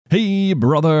Hey,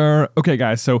 brother. Okay,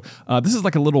 guys, so this is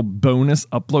like a little bonus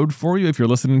upload for you if you're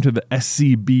listening to the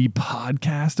SCB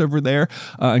podcast over there.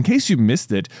 In case you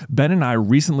missed it, Ben and I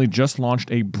recently just launched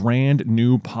a brand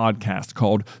new podcast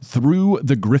called Through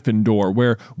the Griffin Door,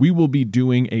 where we will be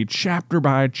doing a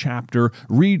chapter-by-chapter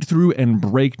read-through and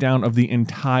breakdown of the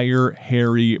entire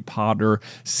Harry Potter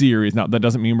series. Now, that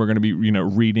doesn't mean we're going to be,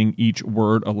 reading each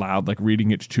word aloud, like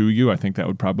reading it to you. I think that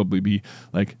would probably be,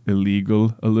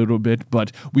 illegal a little bit,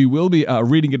 but we will be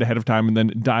reading it ahead of time and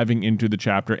then diving into the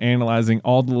chapter, analyzing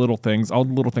all the little things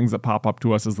that pop up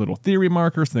to us as little theory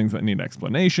markers, things that need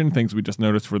explanation, things we just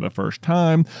noticed for the first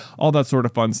time, all that sort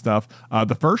of fun stuff.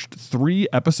 The first 3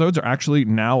 episodes are actually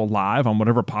now live on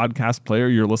whatever podcast player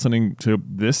you're listening to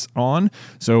this on.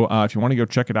 So if you want to go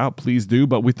check it out, please do.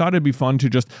 But we thought it'd be fun to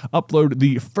just upload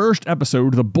the first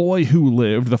episode, The Boy Who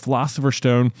Lived, the Philosopher's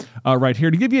Stone, right here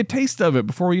to give you a taste of it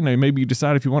before, maybe you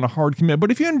decide if you want a hard commit.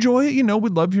 But if you enjoy it,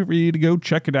 we'd love for you to go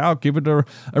check it out, give it a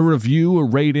review, a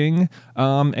rating,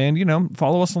 and,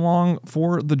 follow us along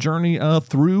for the journey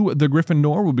through the Griffin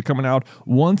Door. We'll be coming out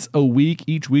once a week.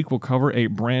 Each week we'll cover a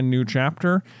brand new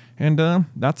chapter, and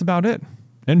that's about it.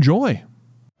 Enjoy.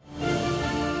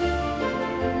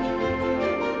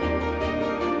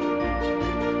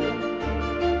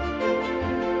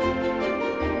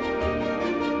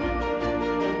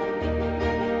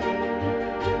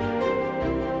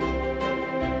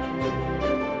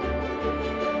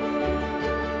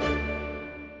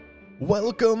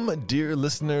 Welcome, dear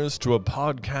listeners, to a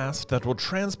podcast that will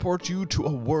transport you to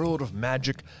a world of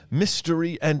magic,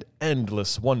 mystery, and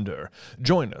endless wonder.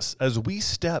 Join us as we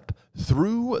step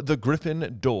through the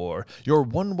Griffin Door, your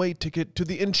one-way ticket to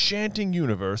the enchanting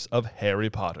universe of Harry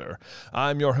Potter.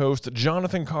 I'm your host,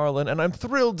 Jonathan Carlin, and I'm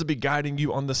thrilled to be guiding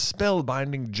you on the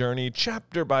spellbinding journey,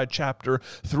 chapter by chapter,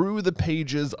 through the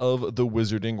pages of the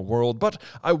wizarding world. But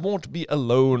I won't be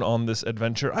alone on this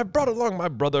adventure. I've brought along my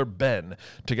brother, Ben.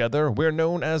 Together, we're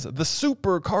known as the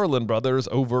Super Carlin Brothers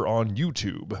over on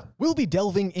YouTube. We'll be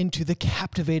delving into the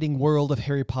captivating world of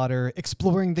Harry Potter,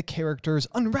 exploring the characters,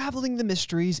 unraveling the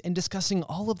mysteries, and discussing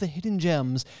all of the hidden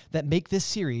gems that make this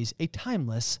series a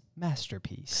timeless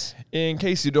masterpiece. In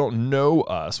case you don't know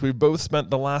us, we've both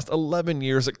spent the last 11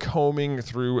 years combing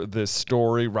through this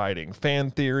story, writing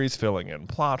fan theories, filling in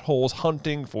plot holes,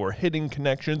 hunting for hidden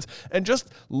connections, and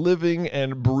just living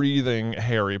and breathing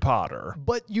Harry Potter.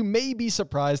 But you may be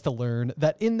surprised to learn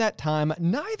that in that time,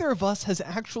 neither of us has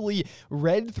actually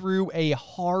read through a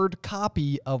hard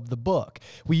copy of the book.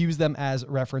 We use them as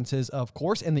references, of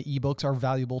course, and the ebooks are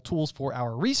valuable tools for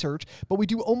our research, but we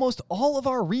do almost all of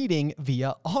our reading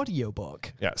via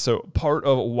audiobook. Yeah, so part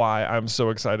of why I'm so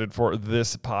excited for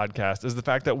this podcast is the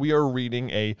fact that we are reading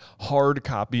a hard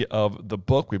copy of the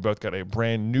book. We both got a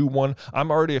brand new one.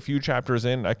 I'm already a few chapters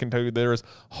in. I can tell you there is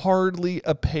hardly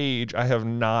a page I have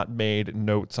not made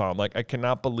notes on. I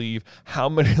cannot believe how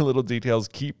many little details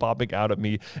keep popping out at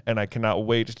me, and I cannot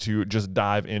wait to just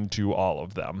dive into all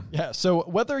of them. Yeah, so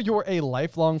whether you're a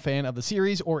lifelong fan of the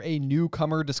series or a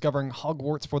newcomer discovering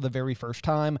Hogwarts for the very first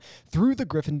time, Through the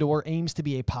Griffin Door aims to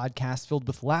be a podcast filled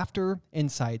with laughter,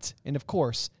 insights, and of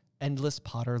course, endless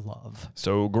Potter love.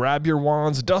 So grab your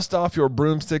wands, dust off your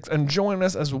broomsticks, and join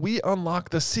us as we unlock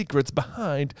the secrets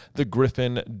behind the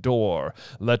Griffin Door.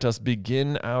 Let us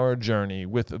begin our journey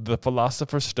with the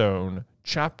Philosopher's Stone,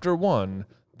 Chapter 1,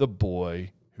 The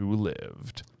Boy Who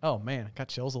Lived. Oh man, I got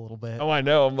chills a little bit. Oh, I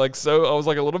know. I was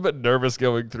a little bit nervous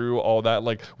going through all that.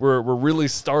 We're really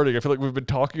starting. I feel like we've been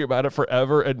talking about it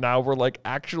forever, and now we're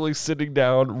actually sitting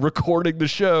down, recording the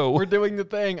show. We're doing the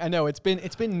thing. I know it's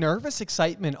been nervous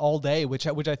excitement all day, which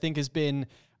I think has been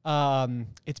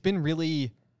it's been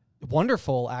really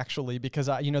wonderful actually, because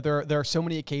there are so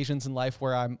many occasions in life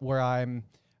where I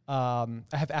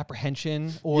have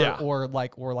apprehension or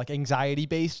anxiety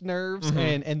based nerves.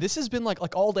 Mm-hmm. And this has been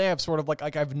like all day I've sort of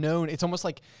I've known it's almost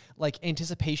like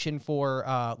anticipation for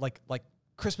like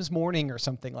Christmas morning or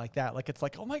something like that.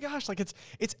 Oh my gosh,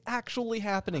 it's actually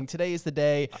happening. Today is the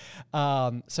day.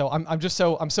 So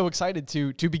I'm so excited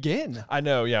to begin. I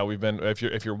know. Yeah. We've been,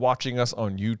 if you're watching us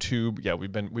on YouTube, yeah,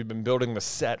 we've been building the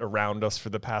set around us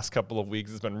for the past couple of weeks.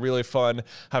 It's been really fun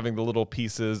having the little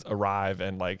pieces arrive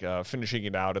and finishing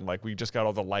it out. And we just got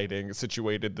all the lighting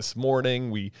situated this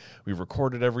morning. We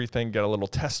recorded everything, got a little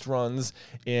test runs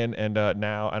in, and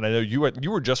now, and I know you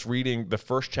were just reading the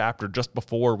first chapter just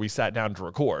before we sat down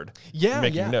to record.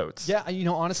 Making notes. Yeah,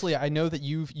 honestly, I know that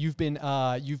you've been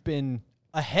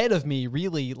ahead of me,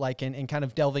 really, and kind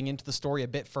of delving into the story a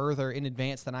bit further in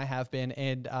advance than I have been.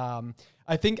 And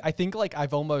I think like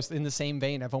I've almost in the same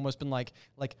vein. I've almost been like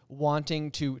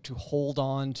wanting to hold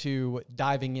on to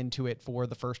diving into it for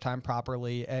the first time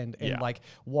properly and like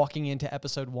walking into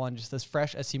episode 1 just as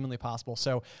fresh as humanly possible.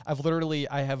 So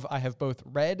I have both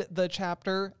read the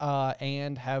chapter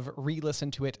and have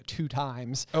re-listened to it 2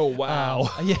 times. Oh wow!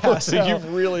 Yeah, so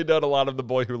you've really done a lot of The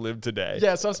Boy Who Lived today.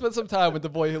 Yeah, so I've spent some time with The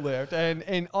Boy Who Lived,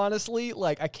 and honestly,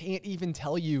 like I can't even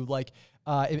tell you like.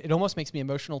 It almost makes me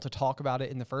emotional to talk about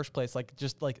it in the first place. Like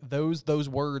just like those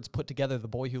words put together, The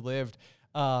Boy Who Lived,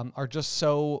 are just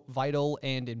so vital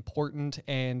and important.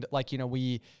 And like, you know,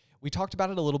 we talked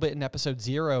about it a little bit in episode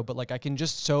 0, but like I can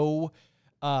just so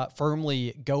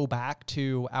firmly go back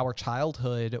to our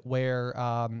childhood where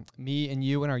me and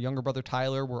you and our younger brother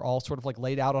Tyler were all sort of like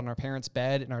laid out on our parents'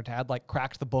 bed, and our dad like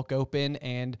cracked the book open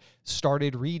and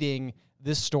started reading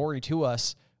this story to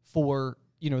us for,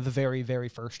 you know, the very, very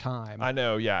first time. I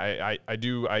know. Yeah, I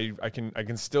do. I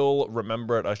can still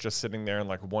remember it. Us just sitting there and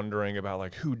like wondering about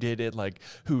like who did it, like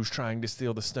who's trying to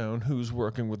steal the stone, who's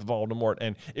working with Voldemort.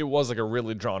 And it was like a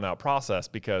really drawn out process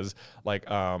because like,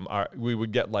 we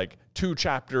would get like 2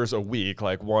 chapters a week,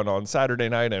 like one on Saturday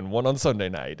night and one on Sunday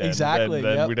night. And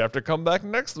then we'd have to come back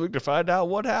next week to find out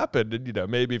what happened. And, you know,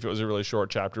 maybe if it was a really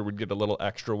short chapter, we'd get a little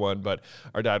extra one, but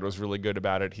our dad was really good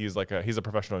about it. He's a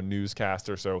professional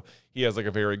newscaster. So he has like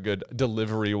a very good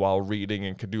delivery while reading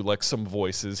and could do like some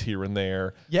voices here and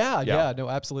there. Yeah, no,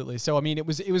 absolutely. So, I mean, it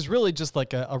was really just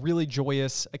like a really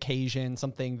joyous occasion,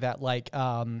 something that like,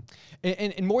 and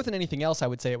more than anything else, I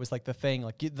would say it was like the thing,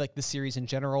 like the series in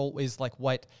general is like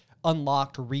what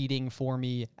unlocked reading for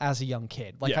me as a young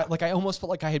kid. Like I almost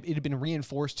felt like it had been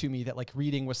reinforced to me that like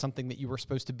reading was something that you were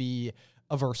supposed to be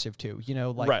aversive to, you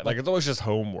know, like it's always just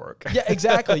homework. Yeah,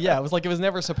 exactly. Yeah, it was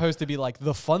never supposed to be like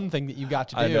the fun thing that you got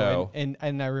to do. I know.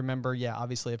 And I remember,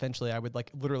 obviously, eventually, I would like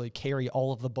literally carry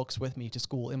all of the books with me to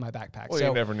school in my backpack. Well, so,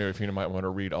 you never knew if you might want to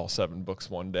read all 7 books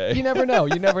one day. You never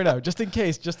know. Just in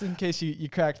case you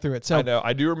cracked through it. So I know.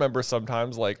 I do remember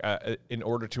sometimes, like, in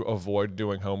order to avoid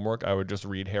doing homework, I would just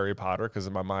read Harry Potter because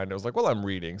in my mind I was like, well, I'm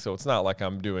reading, so it's not like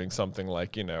I'm doing something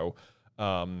like, you know.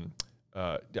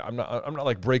 I'm not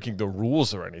like breaking the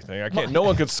rules or anything. I can't. No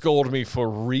one could scold me for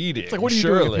reading. It's like, what are you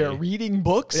doing up here? Reading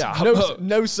books? Yeah.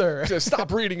 No, sir.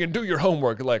 Stop reading and do your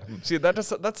homework. Like, see,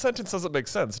 that sentence doesn't make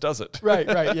sense, does it? Right.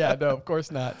 Yeah, no, of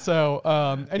course not. So,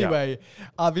 anyway,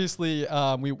 obviously,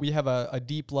 we have a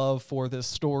deep love for this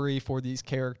story, for these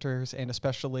characters, and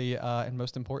especially, and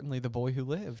most importantly, The Boy Who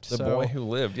Lived. The Boy Who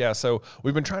Lived. Yeah. So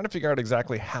we've been trying to figure out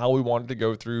exactly how we wanted to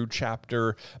go through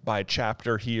chapter by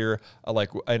chapter here.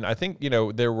 And I think, you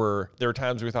know, there were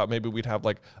times we thought maybe we'd have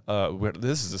like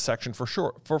this is a section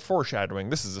for foreshadowing,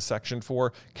 this is a section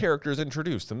for characters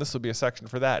introduced, and this will be a section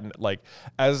for that. And like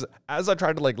as I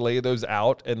tried to like lay those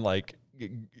out and like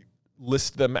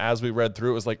list them as we read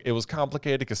through, it was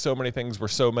complicated because so many things were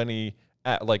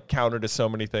like counted as so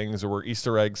many things or were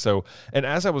Easter eggs. So, and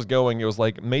as I was going, it was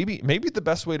like maybe the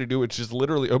best way to do it is just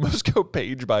literally almost go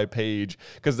page by page,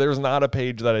 because there's not a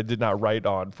page that I did not write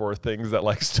on for things that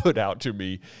like stood out to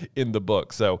me in the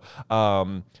book. So,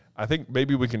 I think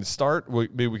maybe we can start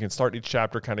each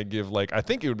chapter, kind of give like, I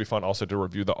think it would be fun also to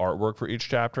review the artwork for each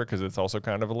chapter because it's also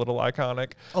kind of a little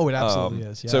iconic. Oh, it absolutely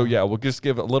is. Yeah. So yeah, we'll just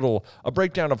give a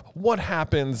breakdown of what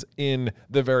happens in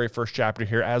the very first chapter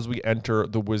here as we enter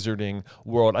the wizarding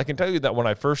world. I can tell you that when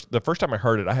the first time I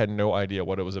heard it, I had no idea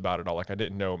what it was about at all. Like I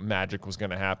didn't know magic was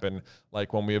going to happen.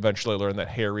 Like when we eventually learned that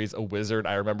Harry's a wizard,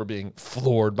 I remember being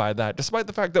floored by that, despite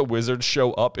the fact that wizards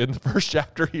show up in the first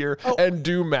chapter here and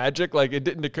do magic. Like it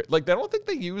didn't occur. Like I don't think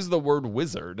they use the word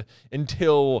wizard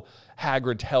until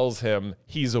Hagrid tells him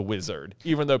he's a wizard,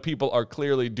 even though people are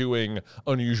clearly doing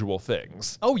unusual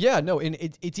things. Oh yeah, no, and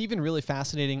it's even really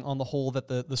fascinating on the whole that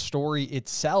the story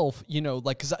itself, you know,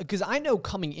 like because I know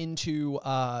coming into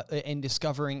and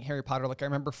discovering Harry Potter, like I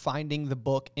remember finding the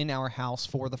book in our house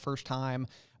for the first time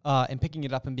and picking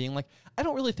it up and being like, I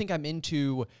don't really think I'm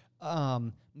into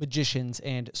magicians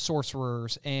and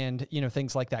sorcerers and, you know,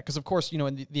 things like that. Because, of course, you know,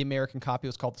 in the American copy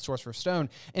was called the Sorcerer's Stone.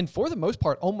 And for the most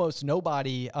part, almost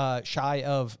nobody shy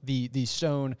of the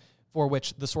stone for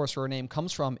which the sorcerer name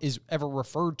comes from is ever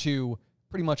referred to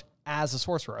pretty much as a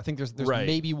sorcerer. I think there's right.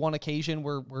 maybe one occasion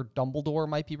where Dumbledore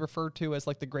might be referred to as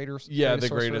like the greatest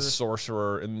greatest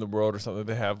sorcerer in the world or something.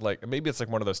 They have like, maybe it's like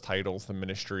one of those titles the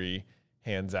Ministry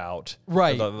hands out.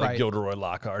 Right, Like right. Gilderoy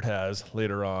Lockhart has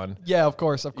later on. Yeah, of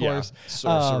course. Yeah.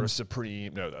 Sorcerer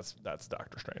Supreme. No, that's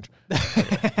Doctor Strange.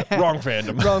 Wrong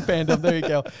fandom. Wrong fandom. There you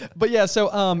go. But yeah,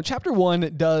 so chapter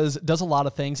 1 does a lot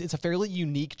of things. It's a fairly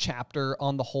unique chapter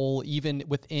on the whole, even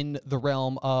within the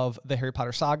realm of the Harry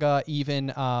Potter saga.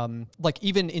 Even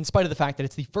even in spite of the fact that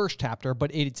it's the first chapter, but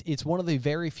it's one of the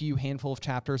very few handful of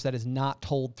chapters that is not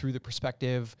told through the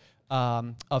perspective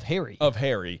of Harry.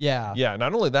 Yeah.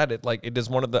 Not only that, it is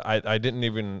one of the I didn't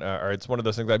even or it's one of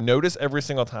those things I've noticed every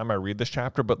single time I read this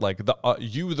chapter. But like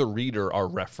the reader are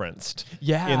referenced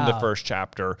in the first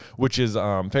chapter, which is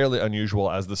fairly unusual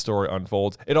as the story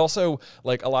unfolds. It also,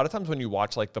 like, a lot of times when you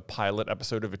watch like the pilot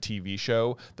episode of a TV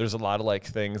show, there's a lot of like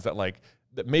things that like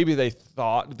that maybe they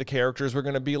thought the characters were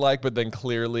going to be like, but then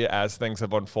clearly as things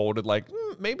have unfolded, like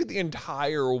maybe the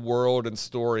entire world and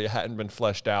story hadn't been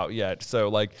fleshed out yet. So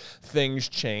like things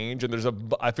change, and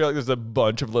I feel like there's a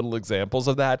bunch of little examples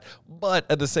of that. But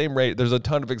at the same rate, there's a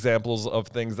ton of examples of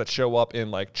things that show up in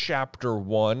like chapter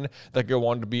 1 that go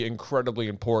on to be incredibly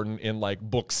important in like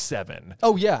book 7.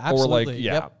 Oh yeah, absolutely. Or like,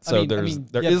 yeah. Yep. So there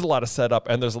is a lot of setup,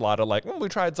 and there's a lot of like, we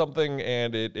tried something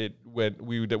and it went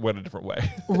a different way.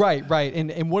 Right.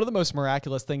 And one of the most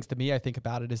miraculous things to me, I think,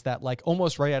 about it is that, like,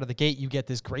 almost right out of the gate, you get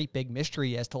this great big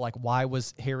mystery as to, like, why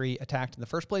was Harry attacked in the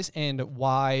first place, and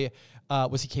why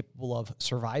was he capable of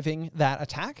surviving that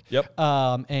attack. Yep.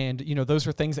 And, you know, those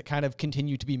are things that kind of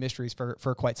continue to be mysteries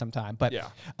for quite some time. But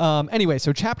anyway,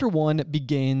 so chapter 1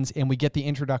 begins, and we get the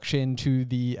introduction to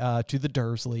the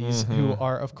Dursleys, who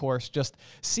are, of course, just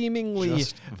seemingly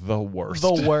just the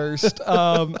worst.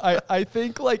 I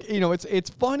think, like, you know, it's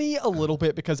funny a little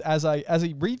bit because as I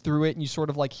read through it and you sort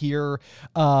of like hear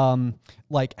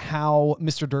like how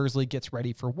Mr. Dursley gets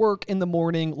ready for work in the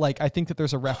morning, like I think that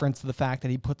there's a reference to the fact that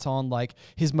he puts on like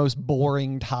his most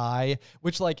boring tie,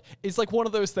 which like is like one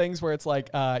of those things where it's like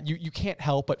you can't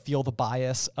help but feel the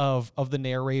bias of the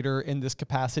narrator in this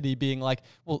capacity, being like,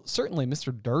 well, certainly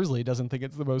Mr. Dursley doesn't think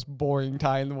it's the most boring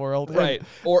tie in the world, right?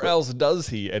 Or else does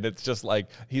he? And it's just like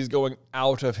he's going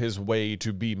out of his way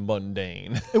to be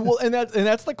mundane. Well, and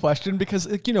that's the question, because,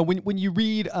 you know, when you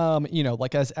read you know,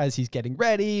 like as he's getting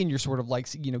ready and you're sort of like,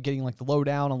 you know, getting like the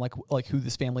lowdown on like who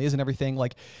this family is and everything,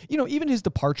 like, you know, even his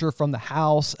departure from the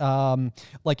house,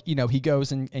 like, you know, he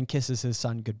goes and kisses his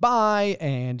son goodbye,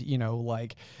 and, you know,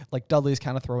 like Dudley's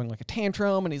kind of throwing like a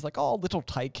tantrum, and he's like, oh, little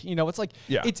tyke, you know, it's like,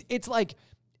 it's like,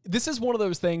 this is one of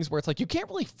those things where it's like you can't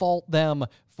really fault them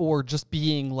for just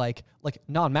being like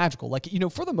non-magical. Like, you know,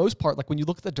 for the most part, like when you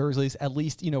look at the Dursleys, at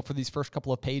least, you know, for these first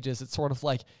couple of pages, it's sort of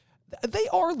like they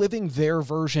are living their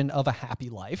version of a happy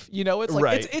life. You know, it's like,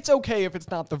 right. it's okay if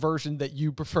it's not the version that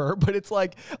you prefer, but it's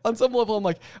like on some level, I'm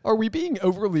like, are we being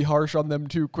overly harsh on them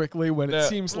too quickly when it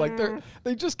seems like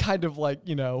they just kind of like,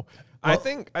 you know, I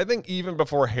think even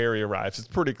before Harry arrives, it's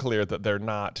pretty clear that they're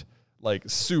not like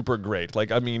super great.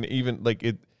 Like, I mean, even like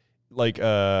it, like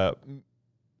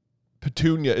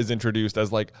Petunia is introduced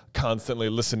as like constantly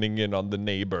listening in on the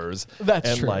neighbors.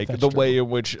 That's true. And like the way in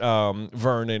which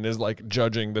Vernon is like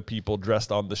judging the people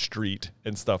dressed on the street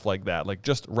and stuff like that, like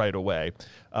just right away.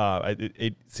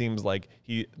 It seems like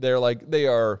they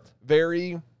are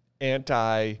very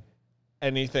anti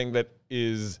anything that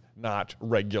is not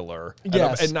regular.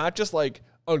 Yes. And not just like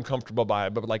uncomfortable by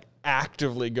it, but like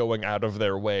actively going out of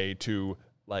their way to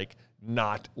like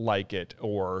not like it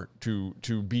or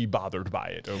to be bothered by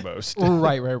it almost.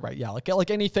 Right. Yeah. Like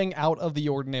anything out of the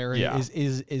ordinary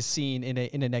is seen in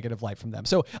a negative light from them.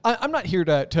 So I'm not here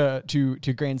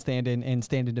to grandstand and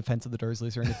stand in defense of the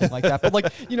Dursleys or anything like that. But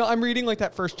like, you know, I'm reading like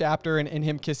that first chapter and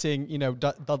him kissing, you know,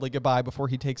 Dudley goodbye before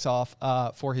he takes off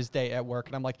for his day at work.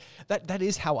 And I'm like, that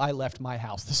is how I left my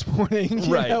house this morning.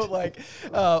 You right. know, like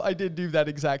I did do that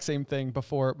exact same thing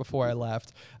before I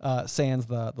left. Sans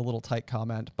the little tight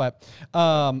comment. But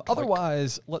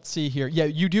otherwise, let's see here. Yeah,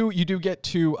 you do get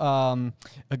to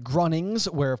Grunnings,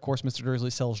 where of course Mr. Dursley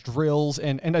sells drills,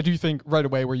 and I do think right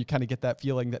away where you kind of get that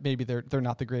feeling that maybe they're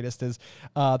not the greatest is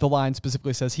the line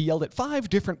specifically says he yelled at 5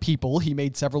 different people, he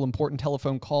made several important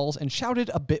telephone calls, and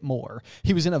shouted a bit more.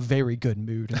 He was in a very good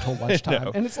mood until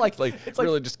lunchtime, and it's like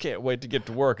really just can't wait to get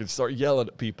to work and start yelling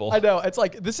at people. I know, it's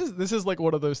like this is like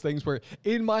one of those things where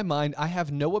in my mind I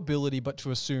have no ability but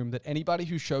to assume that anybody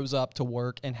who shows up to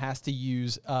work and has to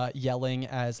use yelling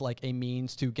as like a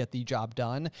means to get the job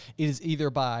done is either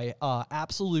by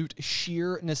absolute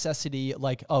sheer necessity,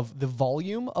 like of the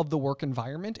volume of the work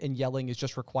environment, and yelling is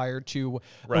just required to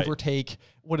overtake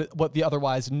what the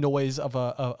otherwise noise of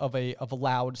a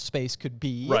loud space could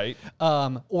be. Right.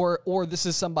 Or this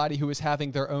is somebody who is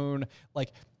having their own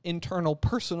like internal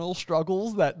personal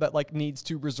struggles that like needs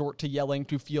to resort to yelling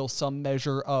to feel some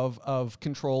measure of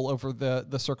control over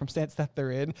the circumstance that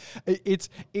they're in. It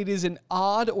is an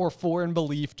odd or foreign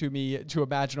belief to me to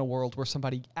imagine a world where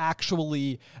somebody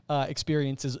actually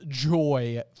experiences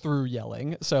joy through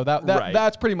yelling. So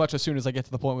that's pretty much as soon as I get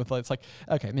to the point with it's like,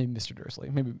 okay, maybe Mr. Dursley,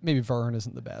 maybe Vern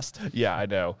isn't the best. Yeah, I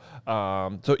know.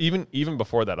 So even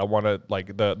before that, I want to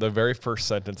like the very first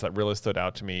sentence that really stood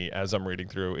out to me as I'm reading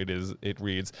through it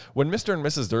reads, "When Mr. and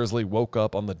Mrs. Dursley woke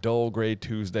up on the dull gray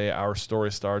Tuesday our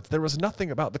story starts, there was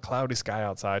nothing about the cloudy sky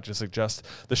outside to suggest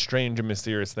the strange and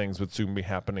mysterious things would soon be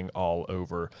happening all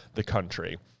over the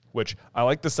country." Which I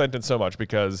like the sentence so much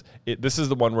because this is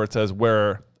the one where it says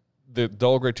where the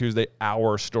dull gray Tuesday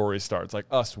our story starts. Like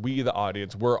us, we the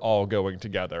audience, we're all going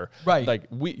together. Right. Like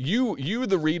you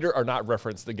the reader are not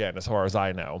referenced again as far as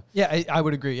I know. Yeah, I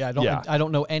would agree. Yeah, I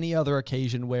don't know any other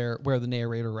occasion where the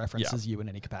narrator references you in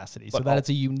any capacity. So it's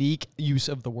a unique use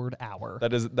of the word our.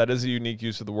 That is a unique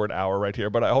use of the word our right here.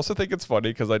 But I also think it's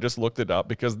funny because I just looked it up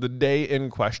because the day in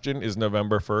question is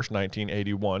November 1st,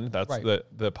 1981. That's right.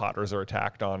 The Potters are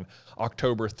attacked on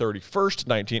October 31st,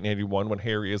 1981 when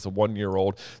Harry is a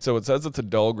 1-year-old. So it says it's a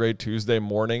dull gray Tuesday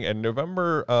morning, and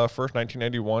November 1st,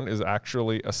 1991 is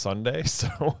actually a Sunday.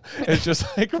 So it's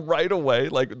just like right away,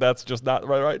 like that's just not the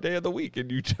right day of the week.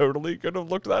 And you totally could have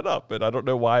looked that up. And I don't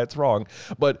know why it's wrong.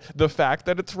 But the fact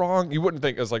that it's wrong, you wouldn't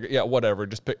think it's like, yeah, whatever,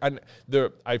 just pick.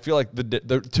 I feel like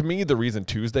to me, the reason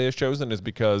Tuesday is chosen is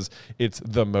because it's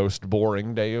the most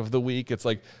boring day of the week. It's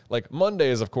like Monday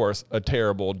is, of course, a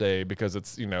terrible day because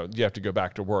it's, you have to go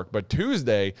back to work. But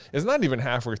Tuesday is not even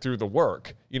halfway through the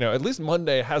work. At least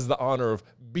Monday has the honor of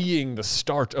being the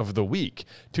start of the week.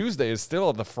 Tuesday is still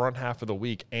at the front half of the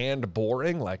week and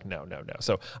boring. Like, no.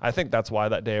 So I think that's why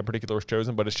that day in particular was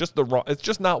chosen, but it's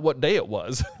just not what day it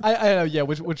was. I know, yeah,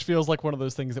 which feels like one of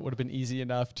those things that would have been easy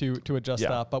enough to adjust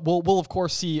up. But we'll of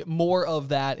course see more of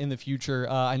that in the future.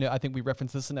 I think we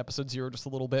referenced this in episode 0 just a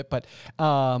little bit, but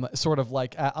sort of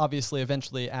like obviously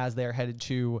eventually as they're headed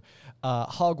to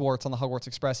Hogwarts on the Hogwarts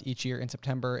Express each year in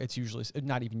September, it's usually,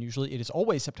 not even usually, it is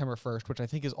always September 1st, which I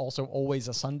think is also always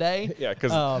a Sunday. Yeah,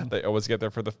 because they always get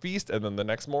there for the feast, and then the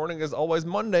next morning is always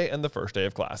Monday and the first day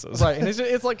of classes. Right, and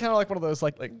it's like kind of like one of those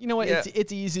like you know what, yeah.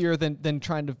 It's easier than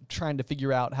trying to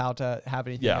figure out how to have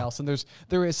anything else, and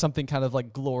there is something kind of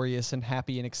like glorious and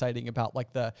happy and exciting about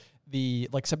like the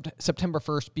September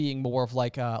 1st being more of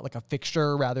like a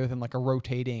fixture rather than like a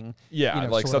rotating. Yeah,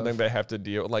 like something they have to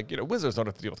deal with. Like, Wizards don't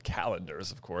have to deal with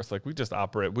calendars, of course. Like we just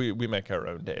operate, we make our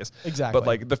own days. Exactly. But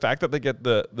like the fact that they get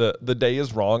the day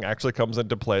is wrong actually comes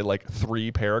into play like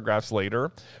 3 paragraphs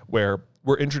later, where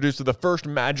we're introduced to the first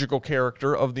magical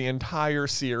character of the entire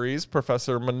series,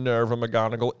 Professor Minerva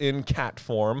McGonagall in cat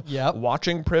form,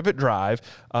 watching Privet Drive,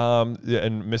 and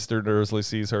Mr. Dursley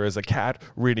sees her as a cat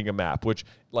reading a map, which,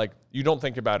 like, you don't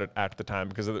think about it at the time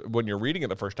because when you're reading it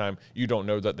the first time, you don't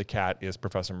know that the cat is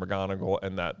Professor McGonagall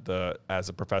and that as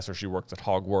a professor she works at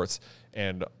Hogwarts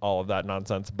and all of that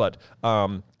nonsense. But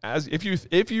as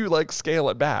if you like scale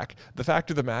it back, the fact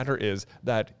of the matter is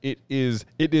that it is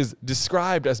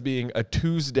described as being a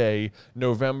Tuesday,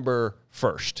 November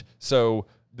 1st. So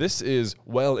this is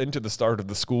well into the start of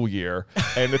the school year,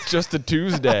 and it's just a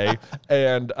Tuesday,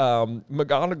 and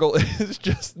McGonagall is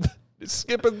just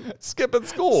skipping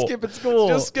school.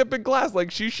 Just skipping class. Like,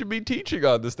 she should be teaching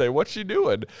on this day. What's she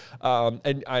doing?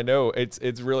 And I know it's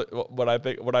really what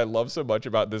I love so much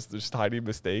about this tiny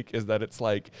mistake is that it's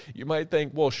like, you might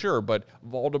think, well, sure, but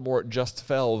Voldemort just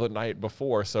fell the night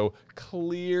before. So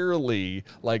clearly,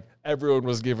 like, everyone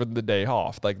was given the day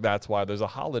off. Like, that's why there's a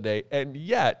holiday. And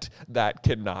yet that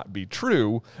cannot be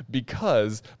true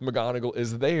because McGonagall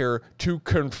is there to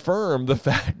confirm the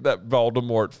fact that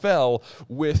Voldemort fell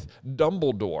with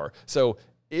Dumbledore. So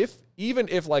even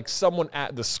if like someone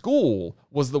at the school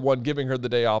was the one giving her the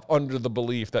day off under the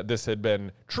belief that this had been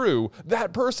true,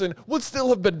 that person would still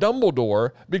have been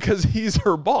Dumbledore because he's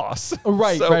her boss.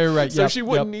 Right. So she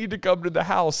wouldn't need to come to the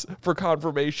house for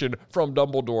confirmation from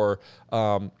Dumbledore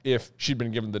if she'd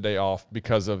been given the day off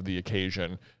because of the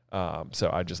occasion. So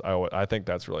I think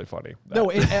that's really funny. No,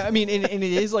 I mean, and it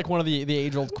is like one of the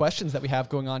age-old questions that we have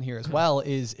going on here as well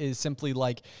is simply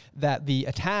like that the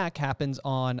attack happens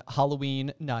on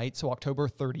Halloween night, so October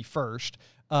 31st.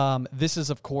 This is,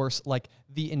 of course, like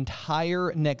the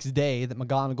entire next day that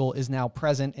McGonagall is now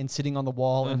present and sitting on the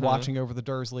wall and watching over the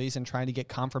Dursleys and trying to get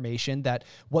confirmation that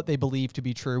what they believe to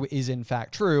be true is in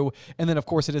fact true. And then, of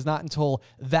course, it is not until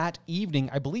that evening,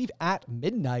 I believe at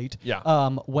midnight,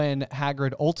 when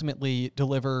Hagrid ultimately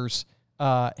delivers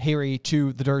Harry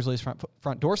to the Dursleys'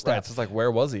 front doorstep. Right, so it's like,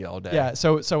 where was he all day? Yeah,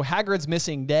 so Hagrid's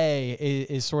missing day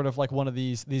is sort of like one of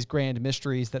these grand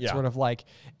mysteries that sort of like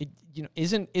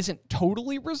isn't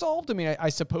totally resolved. I mean, I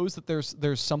suppose that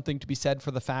there's something to be said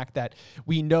for the fact that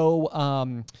we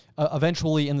know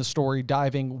eventually in the story,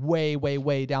 diving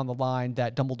way down the line,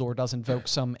 that Dumbledore does invoke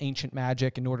some ancient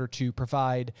magic in order to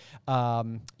provide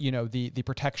the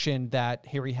protection that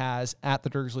Harry has at the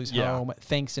Dursleys' home,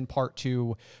 thanks in part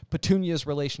to Petunia's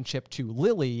relationship to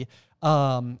Lily.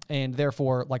 And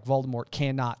therefore, like, Voldemort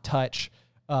cannot touch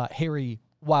Harry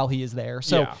while he is there.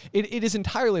 So it is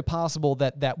entirely possible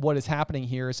that what is happening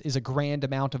here is a grand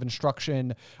amount of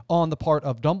instruction on the part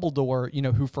of Dumbledore,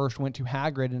 who first went to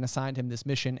Hagrid and assigned him this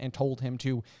mission and told him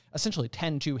to essentially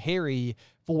tend to Harry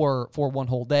for one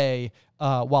whole day,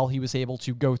 while he was able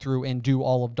to go through and do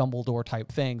all of Dumbledore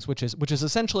type things, which is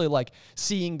essentially like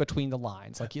seeing between the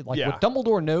lines. What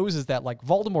Dumbledore knows is that, like,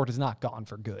 Voldemort is not gone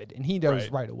for good, and he knows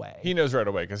right away. He knows right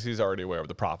away because he's already aware of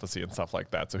the prophecy and stuff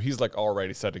like that. So he's like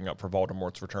already setting up for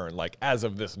Voldemort's return, like as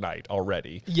of this night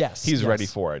already. Yes, he's ready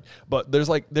for it. But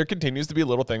there continues to be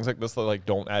little things like this that like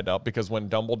don't add up, because when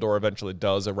Dumbledore eventually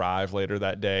does arrive later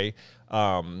that day,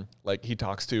 like he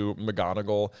talks to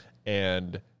McGonagall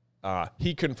and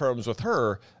he confirms with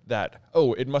her that,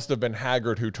 it must have been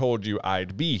Hagrid who told you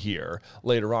I'd be here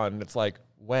later on. And it's like,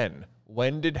 when?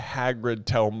 When did Hagrid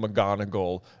tell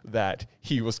McGonagall that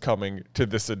he was coming to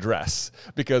this address?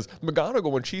 Because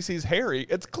McGonagall, when she sees Harry,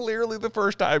 it's clearly the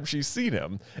first time she's seen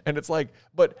him. And it's like,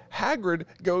 but Hagrid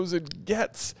goes and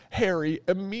gets Harry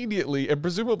immediately and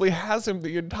presumably has him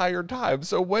the entire time.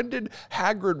 So when did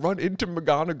Hagrid run into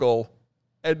McGonagall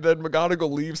and then McGonagall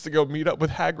leaves to go meet up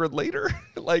with Hagrid later?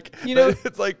 Like,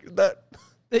 it's like that.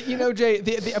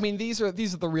 Jay, I mean, these are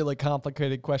the really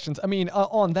complicated questions. I mean,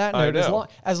 on that note,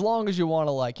 as long as you want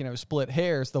to split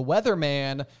hairs, the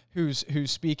weatherman who's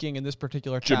speaking in this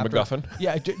particular chapter, Jim McGuffin.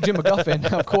 Yeah, Jim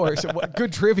McGuffin, of course.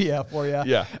 Good trivia for you.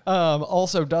 Yeah.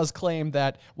 Also does claim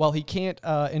that while he can't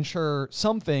ensure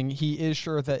something, he is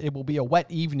sure that it will be a wet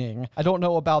evening. I don't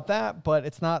know about that, but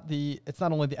it's not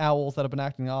only the owls that have been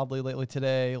acting oddly lately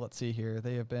today. Let's see here.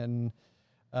 They have been.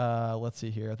 Let's see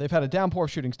here. They've had a downpour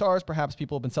of shooting stars. Perhaps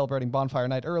people have been celebrating Bonfire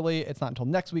Night early. It's not until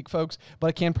next week, folks, but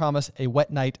I can promise a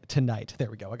wet night tonight. There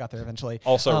we go. I got there eventually.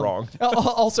 Also wrong.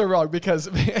 Also wrong, because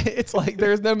it's like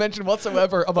there's no mention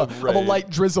whatsoever of a light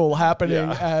drizzle happening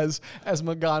as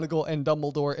McGonagall and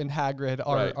Dumbledore and Hagrid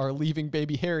are leaving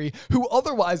baby Harry, who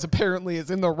otherwise apparently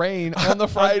is in the rain on the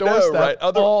front doorstep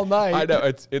all night. I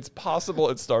know. It's possible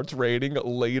it starts raining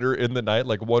later in the night,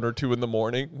 like 1 or 2 in the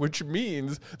morning, which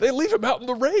means they leave him out in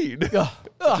the rain,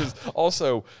 which is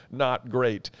also not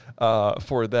great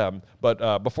for them.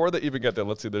 But before they even get there,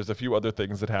 let's see, there's a few other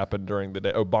things that happen during the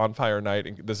day. Bonfire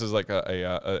night. This is like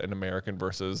an American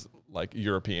versus like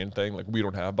European thing. Like, we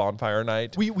don't have Bonfire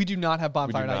night. We do not have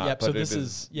Bonfire night yet. So this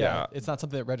is it's not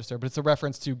something that registered, but it's a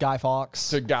reference to Guy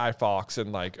Fawkes.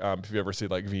 And like, if you ever see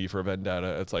like V for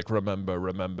Vendetta, it's like,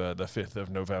 remember the 5th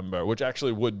of November, which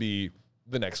actually would be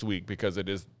the next week, because it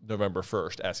is November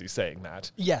 1st as he's saying that.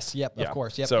 Yes, of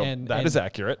course. Yep. So that is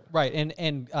accurate. Right.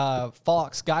 And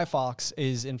Guy Fawkes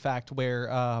is in fact where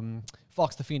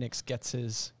Fawkes the Phoenix gets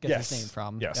his name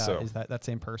from. Yes. Is that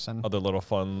same person. Other little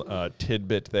fun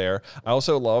tidbit there. I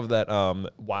also love that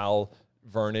while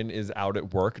Vernon is out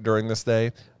at work during this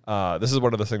day, this is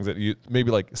one of the things that you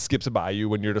maybe like skips by you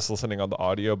when you're just listening on the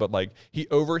audio, but like he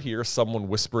overhears someone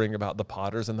whispering about the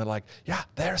Potters, and they're like, yeah,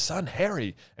 their son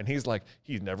Harry. And he's like,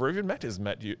 he's never even met his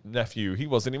nephew. He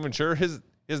wasn't even sure his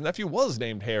nephew was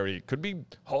named Harry. Could be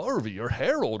Harvey or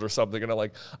Harold or something. And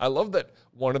I love that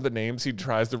one of the names he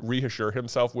tries to reassure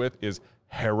himself with is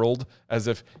Harold, as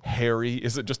if Harry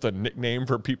isn't just a nickname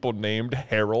for people named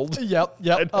Harold. Yep.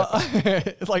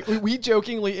 It's like we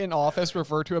jokingly in office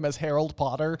refer to him as Harold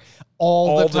Potter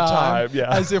all the time,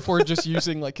 as if we're just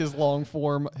using like his long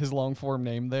form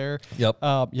name there. Yep.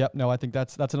 No, I think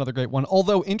that's another great one.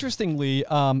 Although interestingly,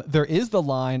 there is the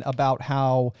line about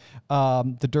how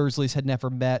the Dursleys had never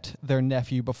met their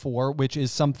nephew before, which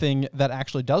is something that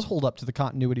actually does hold up to the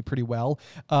continuity pretty well,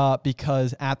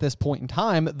 because at this point in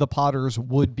time, the Potters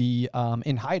would be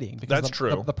in hiding. Because That's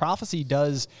true. The prophecy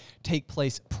does take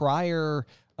place prior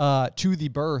to the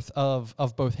birth of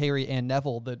both Harry and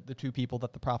Neville, the two people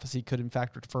that the prophecy could in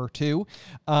fact refer to.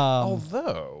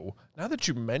 Although, now that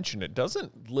you mention it,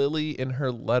 doesn't Lily in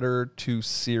her letter to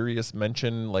Sirius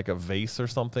mention like a vase or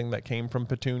something that came from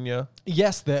Petunia?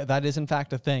 Yes, that is in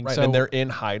fact a thing. Right, so, and they're in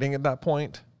hiding at that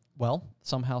point? Well,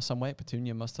 somehow, some way,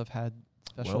 Petunia must have had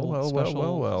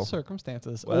special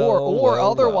circumstances. Or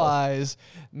otherwise,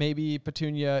 maybe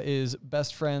Petunia is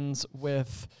best friends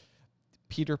with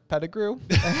Peter Pettigrew,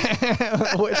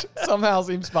 which somehow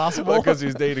seems possible. Because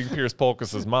he's dating Pierce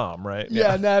Polkus's mom, right?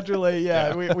 Yeah, naturally.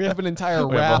 Yeah, we have an entire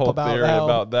We have a rap whole about theory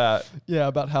about that. Yeah,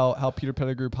 about how Peter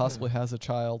Pettigrew possibly has a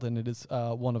child, and it is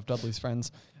one of Dudley's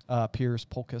friends, Pierce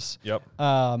Polkus. Yep.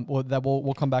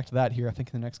 We'll come back to that here, I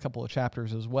think, in the next couple of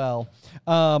chapters as well.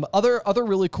 Other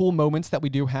really cool moments that we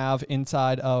do have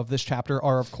inside of this chapter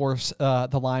are, of course,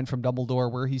 the line from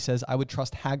Dumbledore where he says, "I would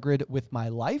trust Hagrid with my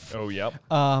life." Oh, yep.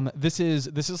 This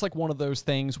is like one of those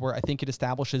things where I think it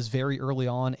establishes very early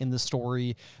on in the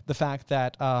story the fact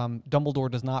that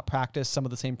Dumbledore does not practice some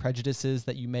of the same prejudices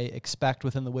that you may expect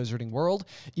within the wizarding world,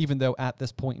 even though at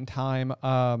this point in time,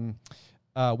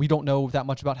 we don't know that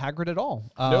much about Hagrid at all.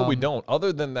 No, we don't.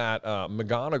 Other than that,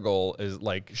 McGonagall is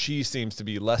like, she seems to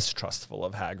be less trustful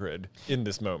of Hagrid in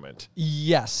this moment.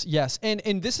 Yes.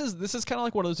 And this is kind of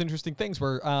like one of those interesting things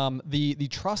where the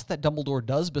trust that Dumbledore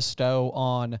does bestow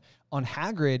on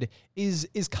Hagrid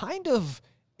is kind of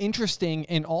interesting,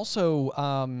 and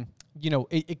also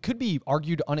it could be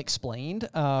argued unexplained,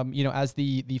 as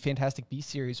the Fantastic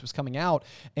Beasts series was coming out,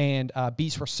 and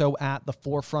beasts were so at the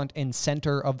forefront and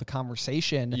center of the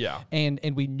conversation. Yeah. And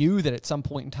we knew that at some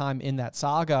point in time in that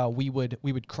saga, we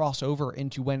would cross over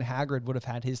into when Hagrid would have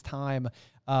had his time,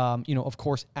 of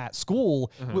course, at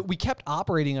school. Mm-hmm. We kept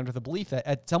operating under the belief that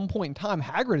at some point in time,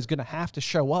 Hagrid is going to have to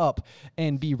show up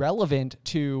and be relevant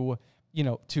to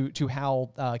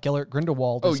how Gellert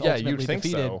Grindelwald is ultimately you'd think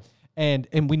defeated. so.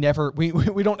 And we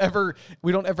don't ever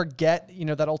get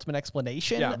that ultimate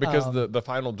explanation. Yeah, because the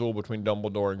final duel between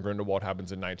Dumbledore and Grindelwald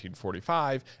happens in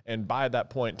 1945, and by that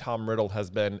point, Tom Riddle has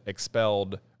been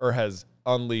expelled or has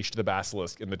unleashed the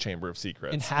basilisk in the Chamber of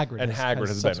Secrets. And Hagrid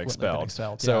has been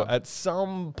expelled. So at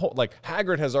some point, like,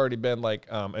 Hagrid has already been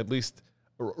at least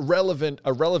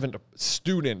a relevant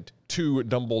student to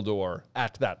Dumbledore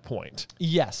at that point.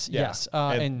 Yes.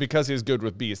 And because he's good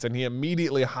with beasts, and he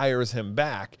immediately hires him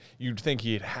back, you'd think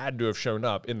he had to have shown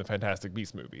up in the Fantastic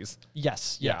Beasts movies.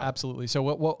 Yes, absolutely. So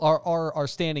what our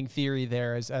standing theory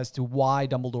there is as to why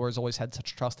Dumbledore has always had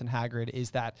such trust in Hagrid is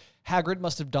that Hagrid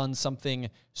must have done something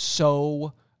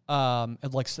so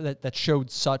that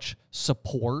showed such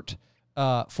support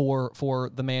for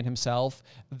the man himself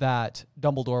that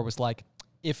Dumbledore was like,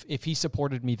 if he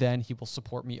supported me then, he will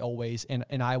support me always,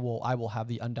 and I will have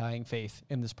the undying faith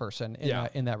in this person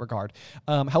in that regard.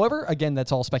 However, again,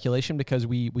 that's all speculation because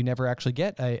we never actually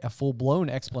get a full-blown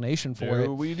explanation for it.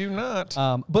 We do not.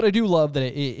 But I do love that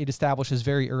it establishes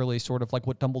very early sort of like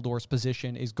what Dumbledore's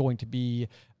position is going to be,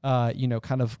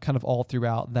 kind of all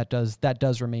throughout. That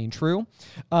does remain true.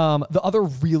 The other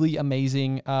really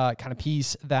amazing kind of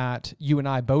piece that you and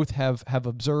I both have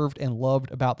observed and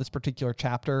loved about this particular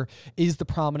chapter is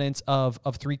the prominence of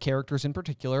three characters in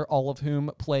particular, all of whom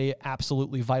play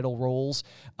absolutely vital roles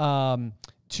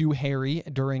to Harry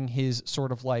during his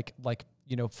sort of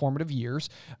formative years,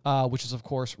 which is, of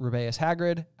course, Rubeus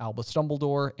Hagrid, Albus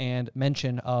Dumbledore, and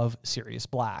mention of Sirius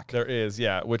Black. There is,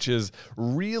 which is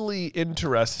really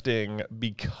interesting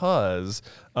because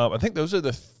I think those are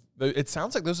it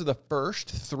sounds like those are the first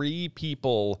three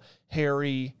people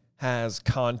Harry has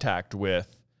contact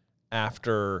with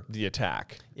after the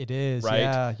attack. It is, right?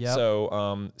 Yeah, yep.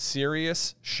 So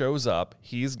Sirius shows up.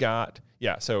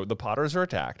 So the Potters are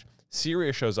attacked.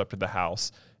 Sirius shows up to the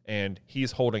house, and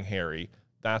he's holding Harry.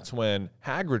 That's when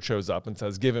Hagrid shows up and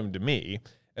says, "Give him to me."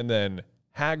 And then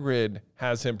Hagrid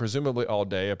has him presumably all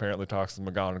day, apparently talks to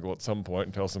McGonagall at some point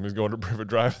and tells him he's going to Privet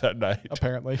Drive that night.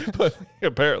 Apparently. But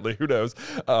apparently, who knows?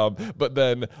 But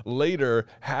then later,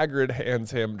 Hagrid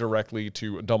hands him directly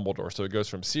to Dumbledore. So it goes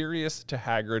from Sirius to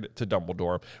Hagrid to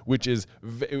Dumbledore, which is,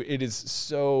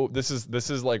 this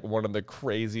is like one of the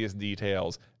craziest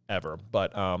details ever.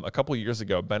 But a couple of years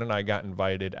ago, Ben and I got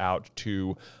invited out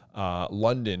to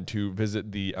London to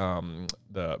visit the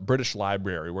British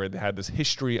Library, where they had this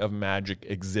history of magic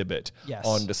exhibit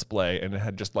on display, and it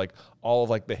had just like all of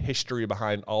like the history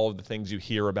behind all of the things you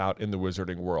hear about in the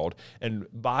wizarding world. And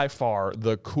by far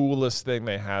the coolest thing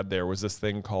they had there was this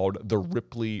thing called the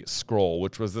Ripley Scroll,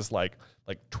 which was this like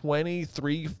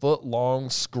 23-foot long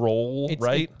scroll,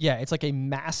 right? It's like a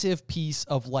massive piece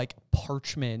of like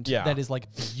parchment that is like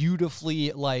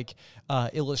beautifully like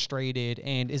illustrated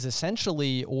and is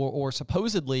essentially or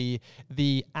supposedly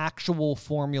the actual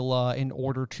formula in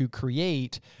order to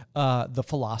create the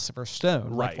Philosopher's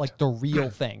Stone, right? Like the real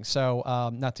thing.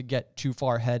 So not to get too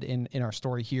far ahead in our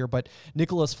story here, but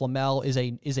Nicholas Flamel is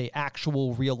a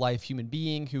actual real life human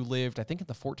being who lived, I think, in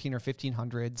the 14 or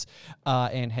 1500s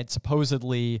and had supposedly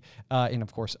and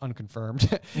of course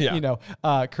unconfirmed,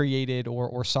 created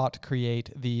or sought to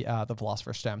create the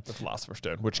Philosopher's Stone. The Philosopher's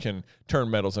Stone, which can turn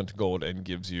metals into gold gold and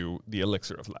gives you the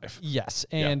elixir of life. Yes,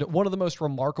 and one of the most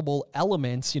remarkable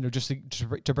elements, just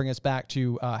to bring us back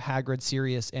to Hagrid,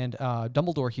 Sirius, and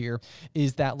Dumbledore here,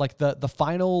 is that like the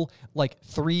final like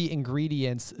 3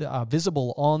 ingredients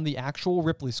visible on the actual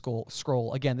Ripley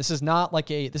scroll. Again, this is not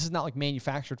like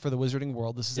manufactured for the Wizarding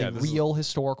world. This is a real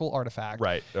historical artifact,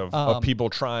 right? Of people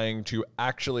trying to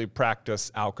actually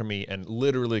practice alchemy and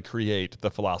literally create the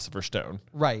Philosopher's Stone,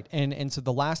 right? And so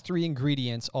the last 3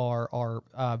 ingredients are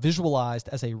visualized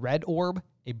as a red orb,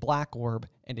 a black orb,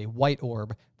 and a white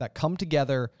orb that come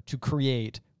together to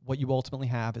create what you ultimately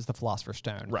have is the Philosopher's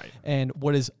Stone. Right. And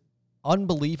what is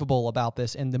unbelievable about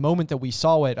this, and the moment that we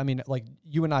saw it, I mean, like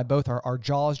you and I both, our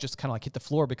jaws just kind of like hit the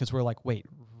floor because we're like, wait,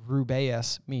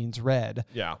 Rubeus means red.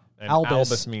 Yeah. And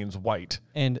Albus means white.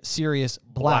 And Sirius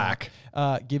black.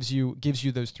 Gives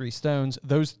you those 3 stones.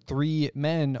 Those 3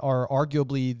 men are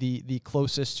arguably the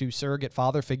closest to surrogate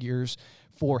father figures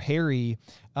for Harry,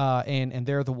 and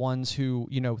they're the ones who,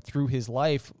 through his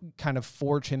life kind of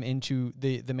forge him into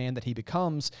the man that he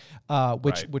becomes,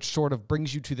 which sort of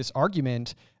brings you to this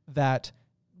argument that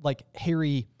like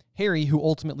Harry, who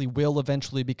ultimately will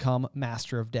eventually become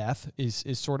Master of Death, is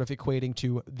sort of equating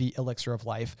to the elixir of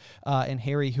life. And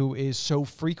Harry, who is so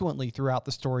frequently throughout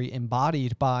the story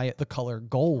embodied by the color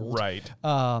gold. Right.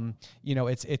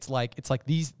 It's like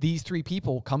these 3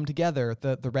 people come together,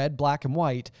 the red, black, and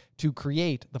white, to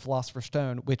create the Philosopher's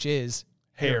Stone, which is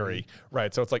Harry.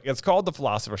 Right. So it's called the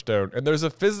Philosopher's Stone, and there's a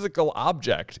physical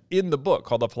object in the book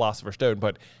called the Philosopher's Stone,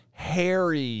 but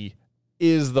Harry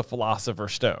is the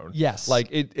Philosopher's Stone. Yes. Like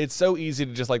it's so easy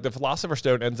to just like the Philosopher's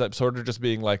Stone ends up sort of just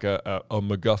being like a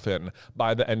MacGuffin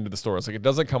by the end of the story. It's like it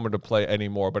doesn't come into play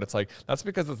anymore, but it's like that's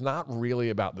because it's not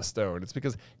really about the stone. It's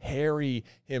because Harry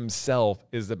himself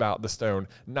is about the stone.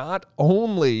 Not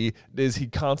only is he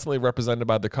constantly represented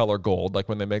by the color gold, like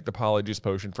when they make the Polyjuice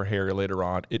potion for Harry later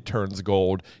on, it turns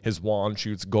gold. His wand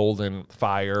shoots golden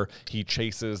fire. He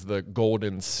chases the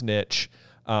golden snitch.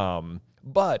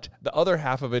 But the other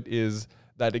half of it is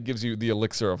that it gives you the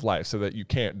elixir of life so that you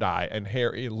can't die. And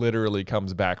Harry literally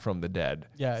comes back from the dead.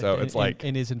 Yeah. So it's like,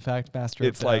 and is in fact Master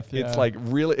of Death. It's like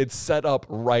really, it's set up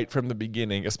right from the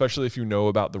beginning, especially if you know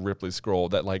about the Ripley scroll,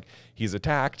 that like he's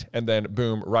attacked and then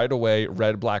boom, right away,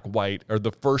 red, black, white are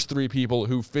the first 3 people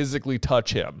who physically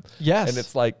touch him. Yes. And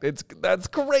it's like, that's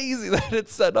crazy that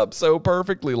it's set up so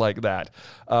perfectly like that.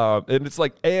 And it's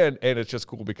like, and it's just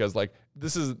cool because like,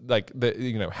 this is like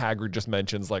Hagrid just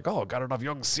mentions like, oh, got enough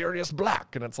young Sirius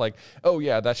Black. And it's like, oh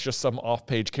yeah, that's just some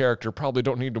off-page character. Probably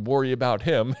don't need to worry about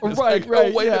him. Right.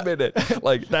 Oh, wait a minute.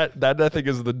 Like that I think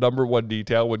is the number one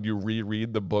detail when you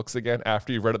reread the books again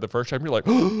after you've read it the first time. You're like,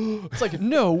 it's like,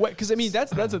 no way. Because I mean,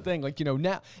 that's the thing. Like,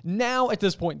 now at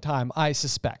this point in time, I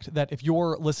suspect that if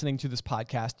you're listening to this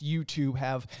podcast, you too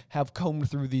have combed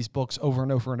through these books over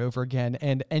and over and over again,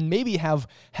 and maybe have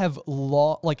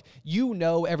every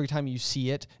time you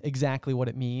see it exactly what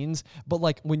it means. But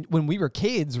like when we were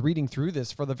kids reading through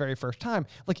this for the very first time,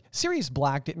 like Sirius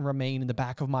Black didn't remain in the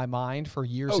back of my mind for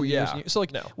years and years and years. So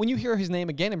like when you hear his name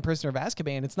again in Prisoner of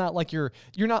Azkaban, it's not like you're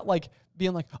not like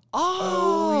being like, like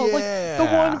the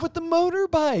one with the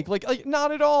motorbike. Like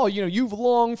not at all. You've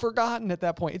long forgotten at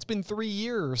that point. It's been 3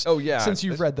 years since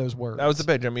you've read those words. That was the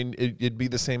page. I mean, it'd be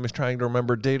the same as trying to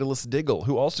remember Daedalus Diggle,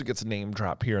 who also gets name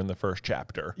drop here in the first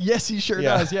chapter. Yes, he sure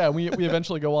does. Yeah, we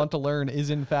eventually go on to learn is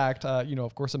in fact,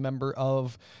 of course, a member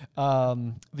of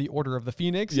the Order of the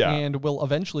Phoenix, and will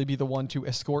eventually be the one to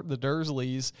escort the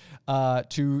Dursleys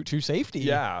to safety.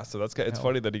 Yeah, so it's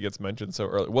funny that he gets mentioned so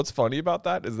early. What's funny about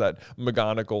that is that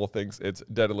McGonagall thinks it's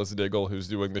Daedalus Diggle who's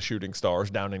doing the shooting stars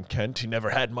down in Kent. He never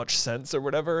had much sense or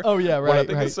whatever. Oh yeah, right. What I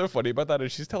think is so funny about that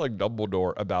is she's telling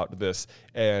Dumbledore about this,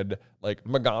 and like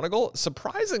McGonagall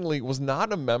surprisingly was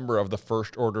not a member of the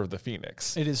First Order of the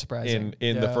Phoenix. It is surprising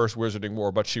in the First Wizarding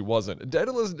War, but she wasn't.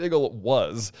 Daedalus Diggle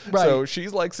was. Right. So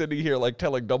she's like sitting here like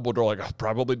telling Dumbledore like, oh,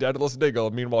 probably Daedalus Diggle.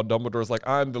 And meanwhile, Dumbledore's like,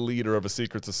 I'm the leader of a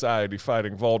secret society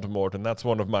fighting Voldemort, and that's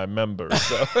one of my members.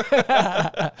 So,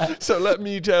 so let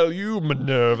me tell you,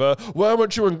 Minerva, why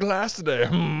weren't you in class today?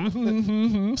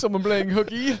 Someone playing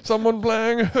hooky. Someone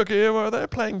playing hooky. Were they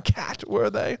playing cat? Were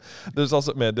they? There's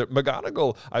also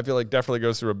McGonagall, I feel like definitely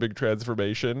goes through a big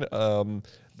transformation.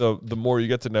 The more you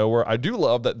get to know her, I do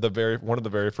love that one of the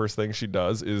very first things she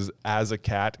does is, as a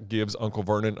cat, gives Uncle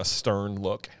Vernon a stern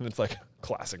look, and it's like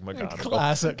classic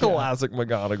McGonagall. Classic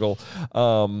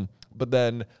McGonagall. But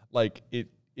then, like it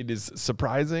is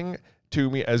surprising to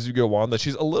me as you go on that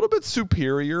she's a little bit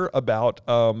superior about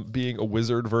being a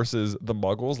wizard versus the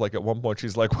Muggles. Like at one point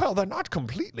she's like, well, they're not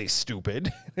completely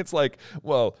stupid. It's like,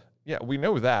 well, yeah, we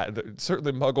know that.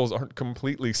 Certainly muggles aren't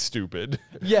completely stupid.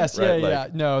 Yes, right? yeah.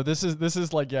 No, this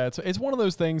is like, yeah, it's one of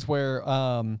those things where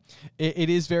it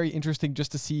is very interesting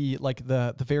just to see like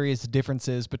the various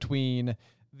differences between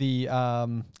the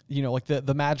like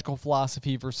the magical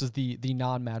philosophy versus the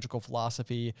non-magical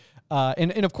philosophy,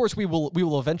 and of course we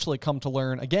will eventually come to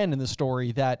learn again in the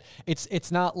story that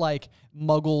it's not like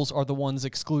muggles are the ones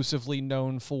exclusively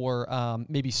known for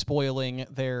maybe spoiling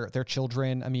their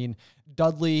children. I mean,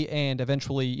 Dudley and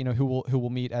eventually who will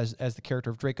meet as the character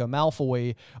of Draco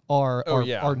Malfoy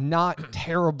are not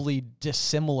terribly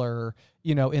dissimilar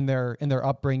in their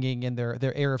upbringing and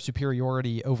their air of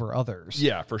superiority over others.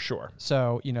 Yeah, for sure.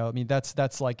 So, I mean,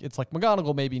 that's like, it's like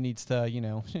McGonagall maybe needs to,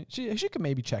 she could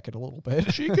maybe check it a little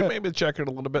bit. She could maybe check it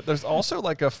a little bit. There's also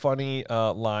like a funny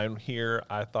line here,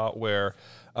 I thought, where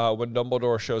when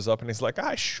Dumbledore shows up and he's like,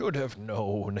 I should have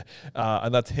known.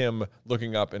 And that's him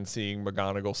looking up and seeing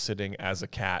McGonagall sitting as a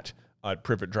cat at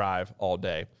Privet Drive all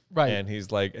day. Right. And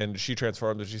he's like, and she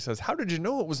transforms and she says, how did you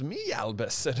know it was me,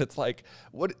 Albus? And it's like,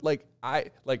 this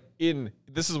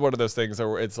is one of those things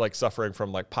where it's like suffering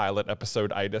from like pilot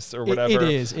episode-itis or whatever. It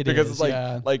is. Because it's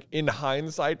like in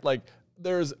hindsight, like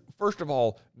there's, first of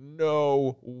all,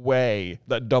 no way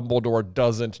that Dumbledore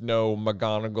doesn't know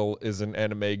McGonagall is an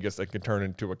animagus that can turn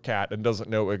into a cat and doesn't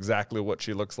know exactly what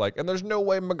she looks like. And there's no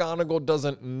way McGonagall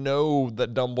doesn't know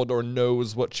that Dumbledore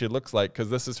knows what she looks like, because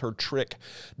this is her trick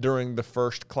during the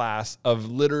first class of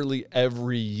literally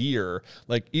every year.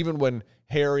 Like, even when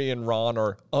Harry and Ron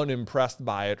are unimpressed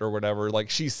by it or whatever,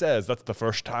 like she says, that's the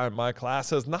first time my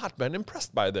class has not been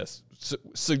impressed by this,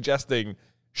 suggesting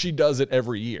she does it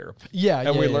every year. Yeah,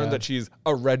 and we learn that she's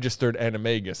a registered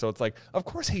animagus. So it's like, of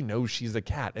course he knows she's a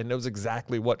cat and knows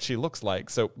exactly what she looks like.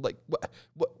 So like,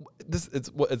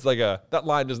 it's like that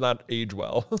line does not age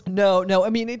well. No. I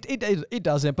mean, it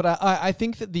doesn't. But I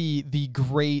think that the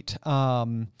great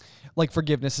like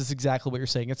forgiveness is exactly what you're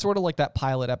saying. It's sort of like that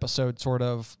pilot episode sort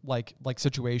of like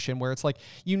situation where it's like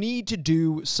you need to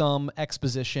do some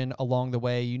exposition along the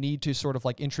way. You need to sort of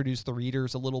like introduce the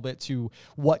readers a little bit to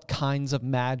what kinds of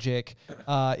magic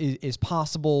is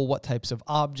possible, what types of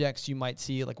objects you might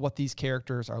see, like what these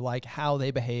characters are like, how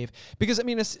they behave. Because I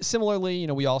mean, similarly,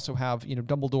 we also have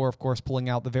Dumbledore, of course, pulling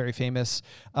out the very famous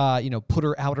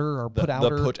putter outer or put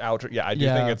outer. The put outer. Yeah, I do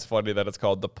think it's funny that it's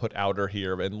called the put outer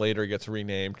here, and later gets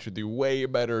renamed to the way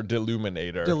better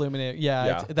Deluminator.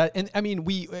 Yeah. That, and I mean,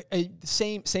 we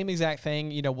same exact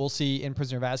thing. We'll see in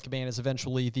Prisoner of Azkaban is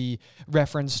eventually the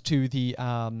reference to the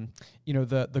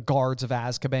the guards of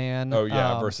Azkaban. Oh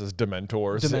yeah, versus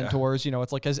Dementors. Dementors.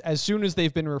 It's like as soon as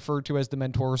they've been referred to as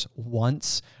Dementors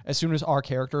once, as soon as our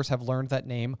characters have learned that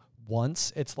name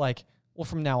once, it's like, well,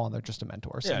 from now on, they're just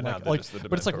Dementors. Yeah, now they're just the Dementors.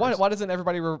 But it's like, why doesn't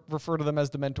everybody refer to them as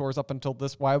Dementors up until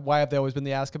this? Why have they always been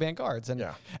the Azkaban guards? And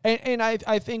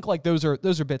I think like those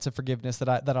are bits of forgiveness that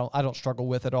I don't struggle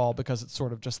with at all, because it's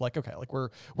sort of just like, okay, like we're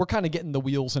kind of getting the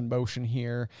wheels in motion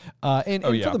here. And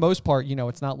for the most part,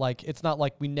 it's not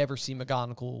like we never see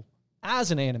McGonagall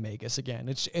as an animagus again.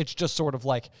 It's just sort of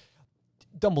like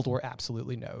Dumbledore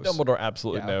absolutely knows.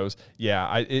 Knows.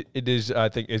 Yeah, it is. I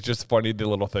think it's just funny, the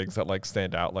little things that like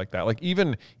stand out like that. Like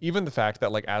even the fact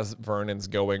that like as Vernon's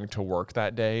going to work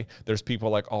that day, there's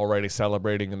people like already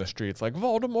celebrating in the streets, like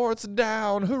Voldemort's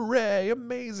down, hooray,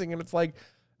 amazing, and it's like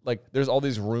there's all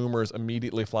these rumors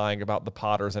immediately flying about the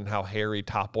Potters and how Harry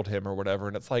toppled him or whatever,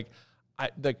 and it's like,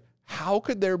 how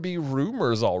could there be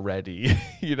rumors already?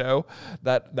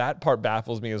 That part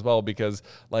baffles me as well, because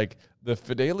like the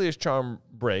Fidelius charm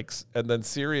breaks and then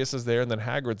Sirius is there and then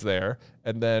Hagrid's there,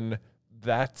 and then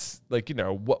that's like,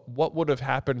 what would have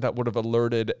happened that would have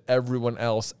alerted everyone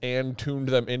else and tuned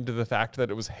them into the fact that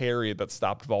it was Harry that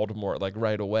stopped Voldemort like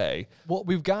right away. Well,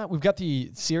 we've got the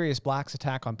Sirius Black's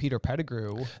attack on Peter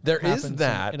Pettigrew. There is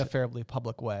that in a fairly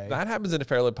public way. That happens in a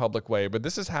fairly public way, but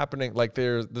this is happening like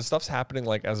the stuff's happening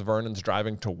like as Vernon's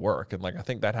driving to work, and like I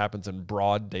think that happens in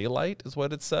broad daylight is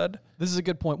what it said. This is a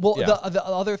good point. Well, the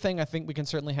other thing I think we can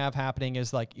certainly have happening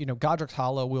is like, Godric's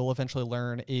Hollow, we'll eventually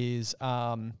learn is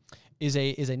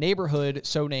a neighborhood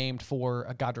so named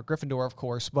for Godric Gryffindor, of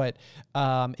course, but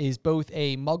is both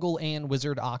a Muggle and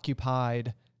wizard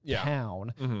occupied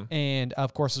town. Mm-hmm. And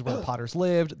of course is where the Potters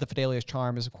lived. The Fidelius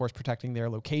charm is of course protecting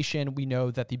their location. We know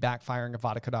that the backfiring of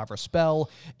Vada Kedavra spell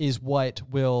is what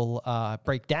will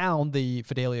break down the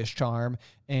Fidelius charm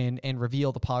and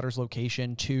reveal the Potters'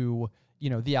 location to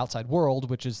the outside world,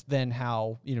 which is then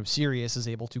how Sirius is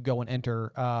able to go and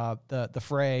enter the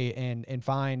fray and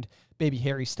find baby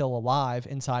Harry still alive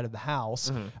inside of the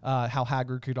house. Mm-hmm. How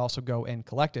Hagrid could also go and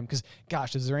collect him, because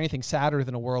gosh, is there anything sadder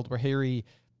than a world where Harry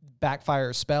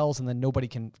backfires spells and then nobody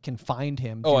can find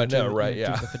him. Oh, I know, right? Due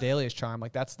to the Fidelius charm.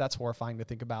 Like that's horrifying to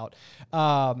think about.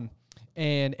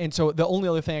 And so the only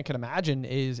other thing I can imagine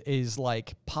is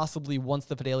like possibly once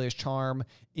the Fidelius charm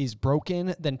is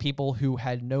broken, then people who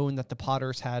had known that the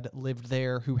Potters had lived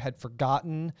there, who had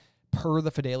forgotten per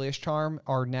the Fidelius charm,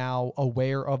 are now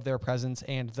aware of their presence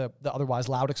and the otherwise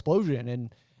loud explosion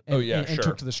and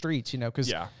took to the streets,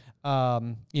 because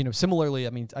similarly, I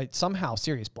mean, somehow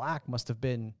Sirius Black must have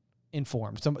been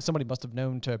informed. Somebody must have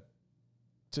known to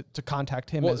contact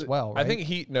him as well, right? I think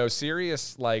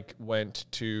Sirius went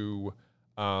to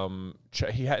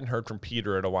he hadn't heard from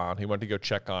Peter in a while, and he went to go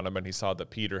check on him, and he saw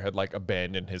that Peter had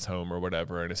abandoned his home or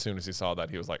whatever, and as soon as he saw that,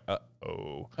 he was like,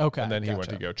 uh-oh. Okay. And then he went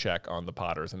to go check on the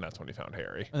Potters, and that's when he found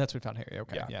Harry.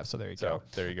 Okay. Yeah, so there you go.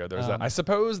 There you go. There's that. I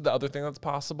suppose the other thing that's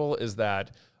possible is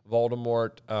that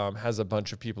Voldemort has a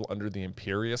bunch of people under the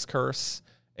Imperius curse,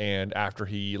 and after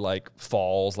he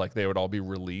falls, they would all be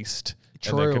released.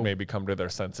 True. And they could maybe come to their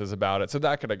senses about it. So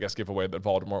that could, I guess, give away that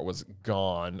Voldemort was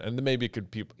gone. And then maybe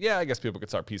people could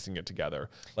start piecing it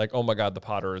together. Like, oh my God, the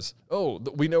Potters. Oh,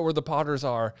 we know where the Potters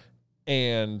are.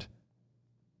 And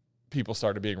people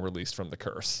started being released from the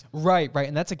curse. Right.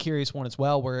 And that's a curious one as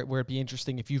well, where it'd be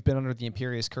interesting if you've been under the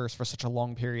Imperius curse for such a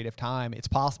long period of time. It's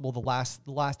possible the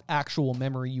last actual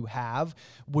memory you have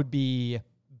would be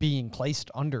being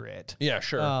placed under it. Yeah,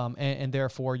 sure. And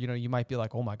therefore, you might be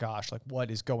like, oh my gosh,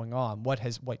 what is going on?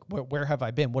 Where have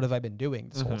I been? What have I been doing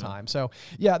this whole time? So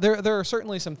yeah, there are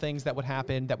certainly some things that would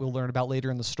happen that we'll learn about later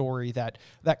in the story that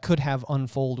could have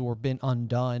unfolded or been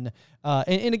undone.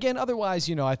 And again, otherwise,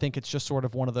 I think it's just sort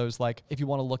of one of those, if you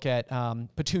want to look at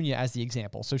Petunia as the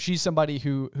example. So she's somebody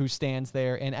who stands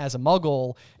there and as a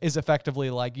Muggle is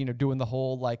effectively doing the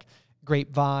whole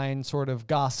grapevine sort of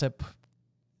gossip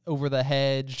over the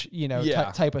hedge,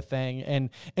 type of thing.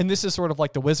 And this is sort of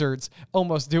like the Wizards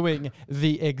almost doing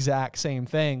the exact same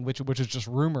thing, which is just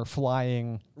rumor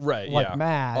flying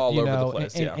mad, all over the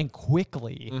place, and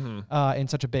quickly in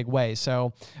such a big way.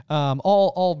 So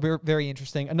all very, very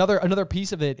interesting. Another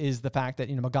piece of it is the fact that,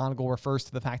 McGonagall refers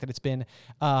to the fact that it's been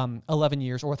 11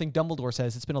 years, or I think Dumbledore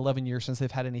says it's been 11 years since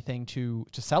they've had anything to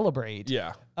celebrate.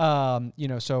 Yeah.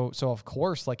 So of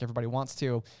course, everybody wants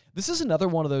to. This is another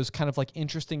one of those kind of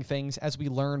interesting things as we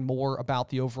learn more about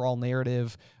the overall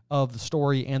narrative of the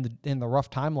story and the rough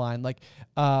timeline.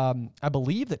 I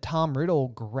believe that Tom Riddle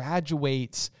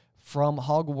graduates from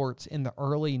Hogwarts in the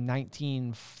early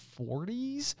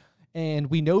 1940s. And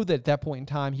we know that at that point in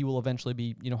time, he will eventually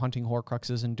be, hunting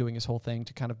Horcruxes and doing his whole thing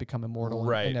to kind of become immortal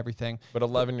and everything. But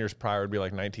 11 years prior would be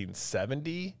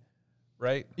 1970.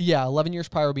 Right? Yeah, 11 years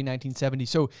prior would be 1970.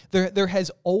 So there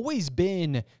has always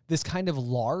been this kind of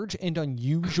large and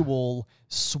unusual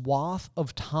swath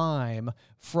of time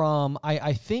from,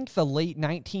 I think, the late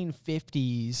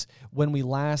 1950s when we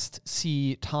last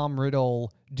see Tom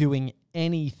Riddle doing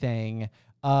anything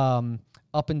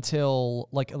up until,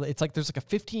 it's there's a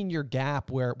 15-year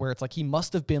gap where it's he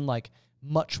must have been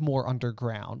much more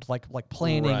underground,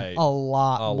 planning a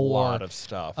lot of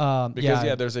stuff.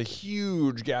 Because there's a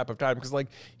huge gap of time because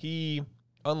he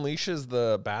unleashes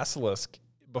the basilisk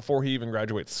before he even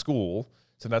graduates school.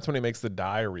 So that's when he makes the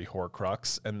diary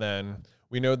Horcrux. And then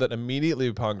we know that immediately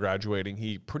upon graduating,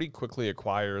 he pretty quickly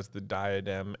acquires the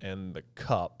diadem and the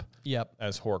cup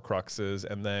as Horcruxes.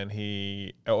 And then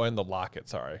and the locket,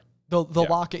 sorry. The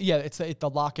locket, it's the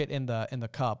locket in the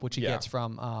cup, which he gets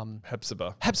from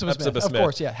Hepzibah. Hepzibah Smith, of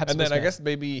course, Hepzibah and then Smith. I guess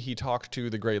maybe he talked to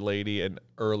the Grey Lady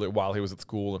while he was at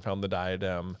school and found the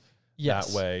diadem that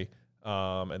way.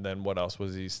 And then what else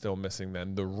was he still missing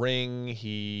then? The ring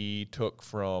he took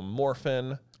from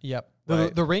Morphin. Yep.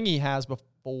 The ring he has before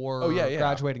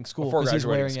graduating school, because he's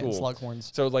wearing it in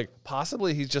Slughorn's. So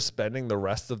possibly he's just spending the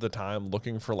rest of the time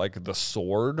looking for the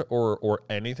sword or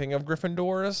anything of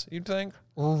Gryffindor's, you'd think?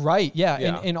 Right,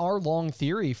 yeah. In our long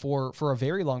theory for a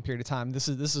very long period of time, this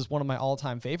is one of my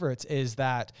all-time favorites, is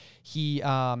that we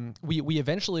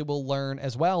eventually will learn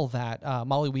as well that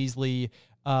Molly Weasley,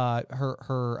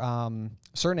 her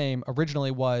surname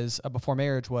originally was, before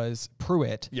marriage, was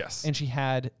Pruitt. Yes. And she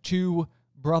had two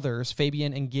brothers,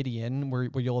 Fabian and Gideon, where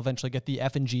you'll eventually get the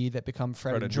F and G that become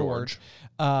Fred and George.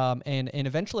 And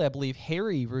eventually, I believe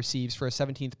Harry receives for his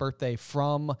 17th birthday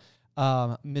from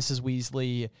Mrs.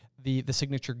 Weasley the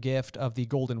signature gift of the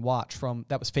golden watch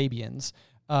that was Fabian's.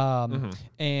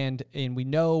 And we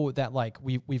know that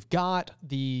we've got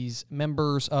these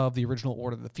members of the original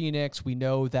Order of the Phoenix. We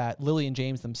know that Lily and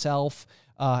James themselves,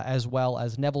 as well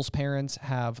as Neville's parents,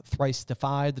 have thrice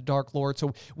defied the Dark Lord.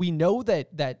 So we know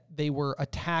that they were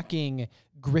attacking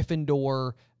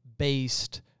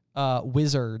Gryffindor-based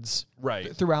wizards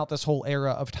Right. throughout this whole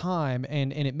era of time.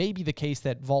 And it may be the case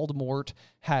that Voldemort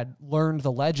had learned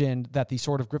the legend that the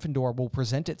Sword of Gryffindor will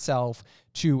present itself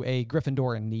to a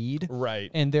Gryffindor in need.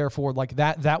 Right. And therefore, like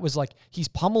that was like he's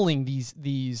pummeling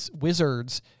these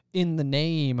wizards in the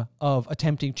name of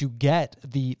attempting to get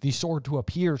the sword to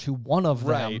appear to one of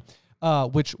them,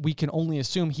 which we can only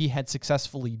assume he had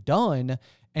successfully done.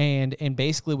 And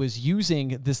basically was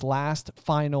using this last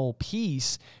final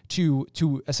piece to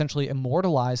essentially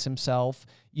immortalize himself,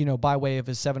 by way of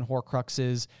his 7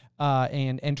 Horcruxes,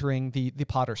 and entering the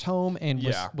Potter's home, and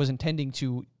was intending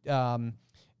to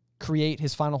create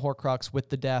his final Horcrux with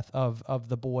the death of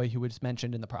the boy who was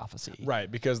mentioned in the prophecy.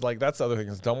 Right, because like that's the other thing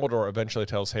is Dumbledore eventually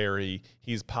tells Harry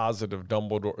he's positive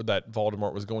that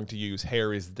Voldemort was going to use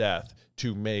Harry's death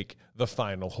to make the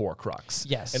final Horcrux.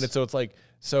 Yes. And it's like,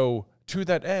 so to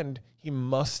that end, he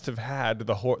must have had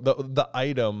the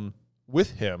item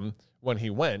with him when he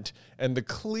went, and the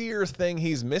clear thing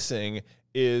he's missing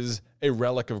is a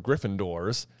relic of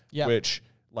Gryffindor's, which,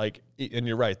 like, and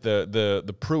you're right,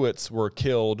 the Pruitts were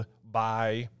killed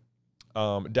by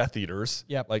Death Eaters,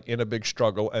 like in a big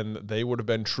struggle, and they would have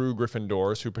been true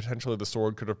Gryffindors who potentially the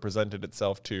sword could have presented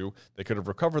itself to. They could have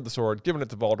recovered the sword, given it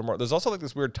to Voldemort. There's also like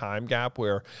this weird time gap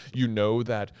where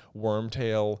that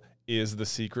Wormtail is the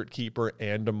secret keeper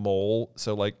and a mole,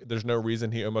 so like there's no reason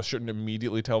he almost shouldn't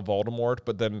immediately tell Voldemort,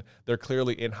 but then they're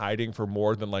clearly in hiding for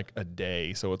more than like a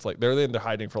day, so it's like they're in there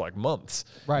hiding for like months,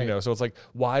 right? So it's like,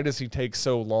 why does he take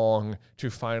so long to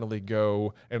finally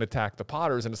go and attack the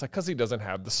Potters? And it's like because he doesn't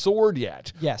have the sword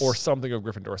yet, or something of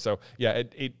Gryffindor. So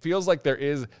it feels like there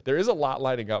is a lot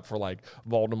lining up for like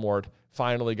Voldemort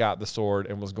finally got the sword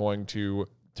and was going to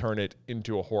turn it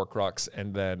into a Horcrux,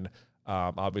 and then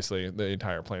obviously the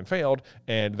entire plan failed,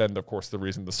 and then of course the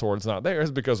reason the sword's not there is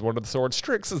because one of the sword's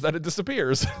tricks is that it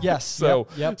disappears. Yes. So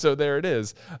there it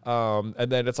is.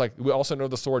 And then it's like we also know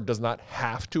the sword does not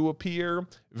have to appear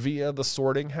via the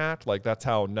Sorting Hat. Like that's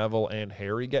how Neville and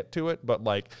Harry get to it, but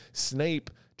like Snape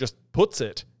just puts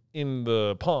it in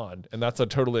the pond, and that's a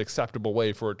totally acceptable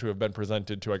way for it to have been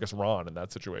presented to, I guess, Ron in that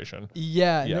situation.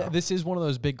 This is one of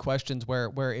those big questions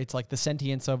where it's like the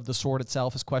sentience of the sword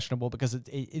itself is questionable, because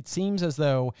it seems as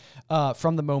though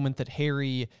from the moment that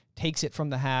Harry takes it from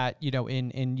the hat,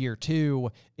 in year 2,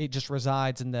 it just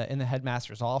resides in the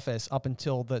headmaster's office up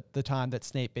until the time that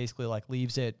Snape basically like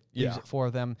leaves it for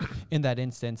them. In that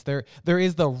instance, there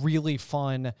is the really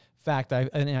fun fact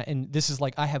and this is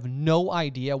like, I have no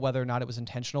idea whether or not it was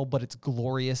intentional, but it's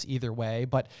glorious either way.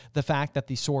 But the fact that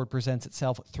the sword presents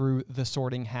itself through the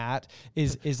Sorting Hat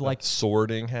is like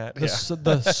Sorting Hat, the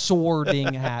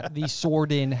Sorting Hat, the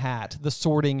Sorting Hat, the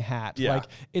Sorting Hat. Like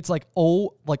it's like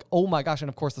oh my gosh, and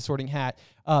of course the Sorting Hat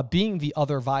being the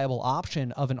other viable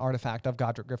option of an artifact of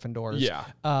Godric Gryffindor's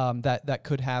that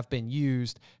could have been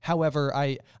used. However,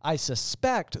 I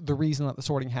suspect the reason that the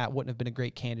Sorting Hat wouldn't have been a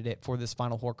great candidate for this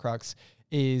final Horcrux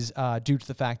is due to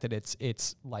the fact that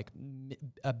it's like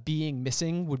being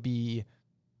missing would be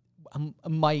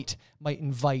might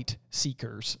invite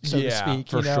seekers, so to speak.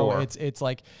 For sure. It's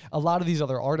like a lot of these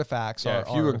other artifacts are.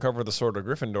 If you uncover the Sword of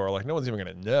Gryffindor, like no one's even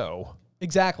going to know.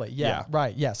 Exactly. Yeah.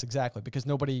 Right. Yes. Exactly. Because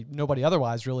nobody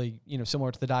otherwise really,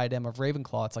 similar to the diadem of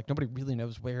Ravenclaw, it's like nobody really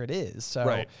knows where it is. So,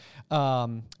 right.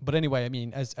 But anyway, I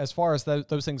mean, as far as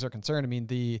those things are concerned, I mean,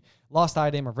 the lost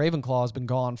diadem of Ravenclaw has been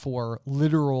gone for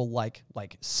literal like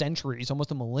centuries, almost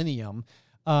a millennium.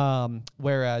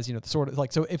 Whereas, the sort of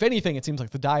like, so if anything, it seems like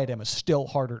the diadem is still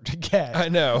harder to get. I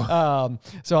know.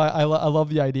 So I love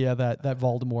the idea that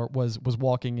Voldemort was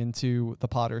walking into the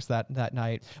Potters that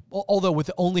night. Although with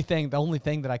the only thing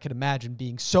that I could imagine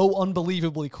being so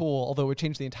unbelievably cool, although it would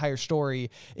change the entire story,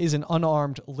 is an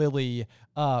unarmed Lily,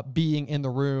 being in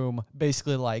the room,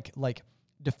 basically like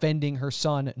defending her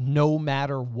son no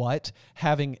matter what,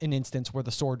 having an instance where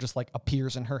the sword just like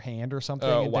appears in her hand or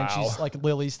something, then she's like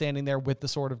Lily standing there with the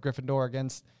sword of Gryffindor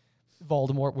against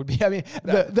Voldemort would be. I mean,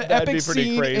 the epic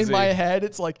scene crazy. In my head,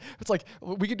 it's like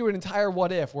we could do an entire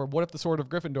what if the sword of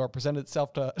Gryffindor presented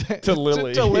itself to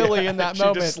Lily to Lily in that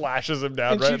moment. She just slashes him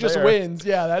down, and right she just there. Wins.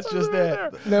 Yeah, that's just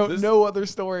it. No other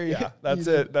story. Yeah, that's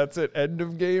it. That's it. End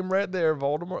of game right there.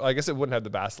 Voldemort. I guess it wouldn't have the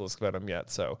basilisk venom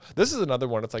yet. So this is another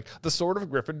one. It's like the sword of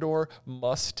Gryffindor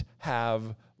must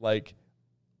have like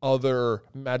other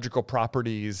magical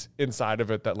properties inside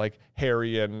of it that like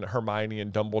Harry and Hermione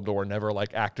and Dumbledore never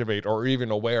like activate or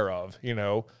even aware of,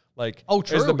 Like, oh,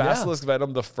 true, is the basilisk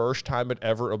venom the first time it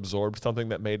ever absorbed something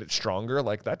that made it stronger?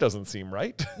 Like, that doesn't seem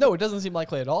right. No, it doesn't seem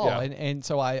likely at all. Yeah. And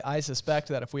so I suspect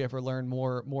that if we ever learn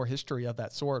more history of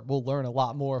that sword, we'll learn a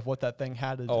lot more of what that thing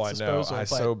had at its disposal. I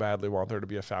so badly want there to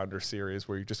be a Founder series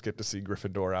where you just get to see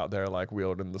Gryffindor out there, like,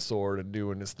 wielding the sword and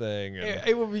doing his thing. And,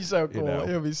 it would be so cool.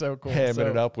 It would be so cool.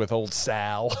 Hamming it up with old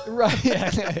Sal. Right.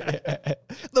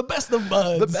 The best of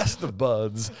buds. The best of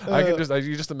buds.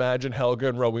 You just imagine Helga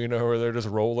and Rowena who are there just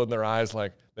rolling their eyes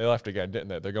like, they left again, didn't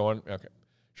they? They're going, okay.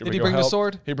 Did he bring the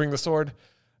sword? He bring the sword?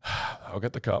 I'll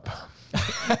get the cup.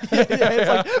 It's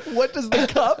like, what does the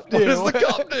cup do? What does the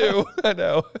cup do? I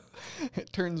know.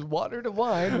 It turns water to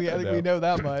wine. I think we know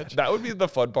that much. That would be the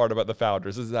fun part about the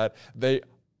Founders, is that they,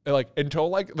 like, until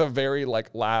like the very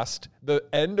the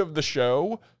end of the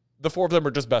show, the four of them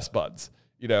are just best buds.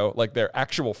 You know, like they're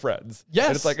actual friends. Yes.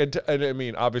 And it's like, and I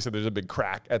mean, obviously there's a big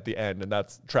crack at the end and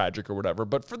that's tragic or whatever.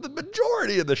 But for the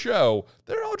majority of the show,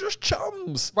 they're all just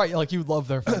chums. Right. Like you love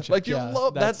their friendship. Like you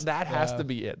love that. That has to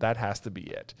be it. That has to be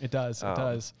it. It does. It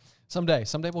does. Someday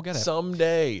we'll get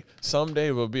it.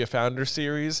 Someday will be a Founder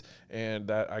series, and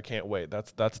that I can't wait.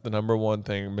 That's the number one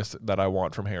thing that I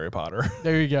want from Harry Potter.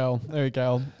 There you go.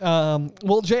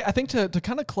 Well, Jay, I think to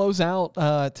kind of close out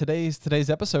today's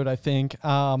episode, I think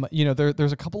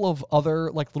there's a couple of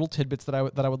other like little tidbits that I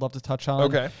would love to touch on.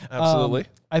 Okay, absolutely.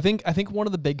 I think one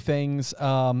of the big things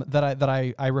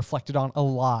that I reflected on a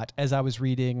lot as I was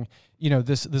reading,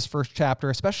 this first chapter,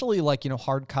 especially like,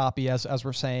 hard copy, as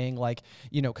we're saying, like,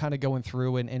 kind of going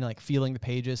through and like feeling the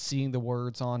pages, seeing the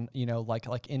words on,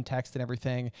 like in text and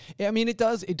everything. I mean, it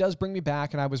does bring me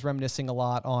back. And I was reminiscing a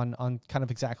lot on kind of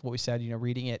exactly what we said,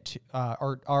 reading it,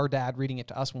 our dad reading it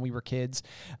to us when we were kids.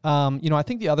 I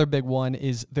think the other big one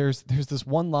is there's this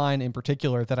one line in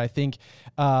particular that I think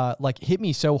like hit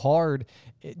me so hard,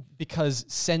 because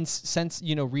since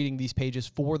reading these pages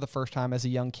for the first time as a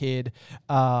young kid,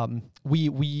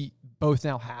 we both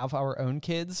now have our own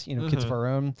kids, kids of our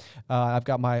own. I've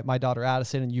got my daughter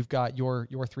Addison, and you've got your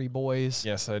three boys.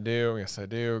 Yes, I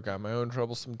do. Got my own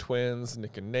troublesome twins,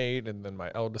 Nick and Nate, and then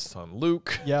my eldest son,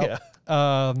 Luke. Yep.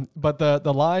 Yeah. But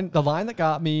the line that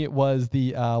got me was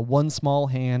the one small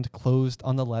hand closed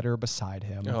on the letter beside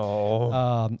him.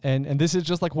 Oh. And this is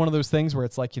just like one of those things where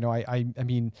it's like, I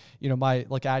mean, my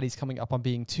like Addie's coming up on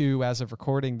being 2 as of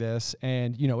recording this,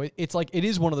 and it's like it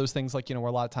is one of those things like, where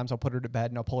a lot of times I'll put her to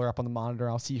bed and I'll pull her up on the monitor.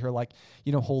 I'll see her like,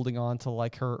 holding on to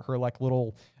like her like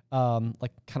little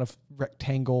like kind of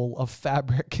rectangle of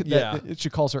fabric that she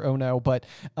calls her Ono. But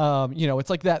it's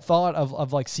like that thought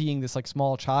of like seeing this like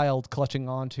small child clutching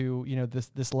onto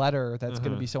this letter that's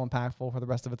going to be so impactful for the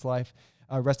rest of his life.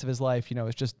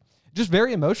 It's just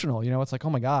very emotional. It's like, oh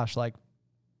my gosh, like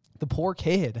the poor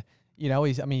kid.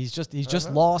 He's just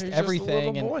lost everything. Just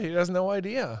a little boy. He has no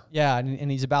idea. Yeah,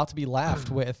 and he's about to be laughed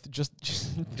with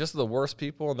just the worst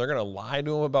people, and they're gonna lie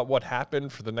to him about what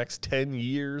happened for the next 10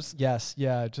 years. Yes,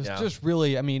 yeah, just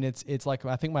really. I mean, it's like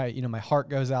I think my heart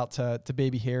goes out to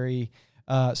baby Harry.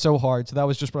 So hard. So that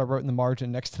was just what I wrote in the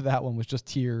margin. Next to that one was just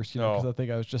tears, because I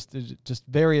think I was just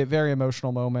very, very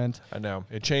emotional moment. I know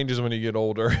it changes when you get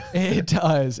older. It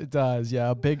does.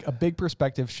 Yeah. A big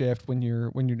perspective shift when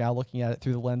you're now looking at it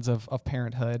through the lens of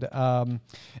parenthood. And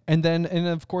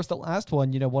of course the last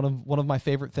one, one of my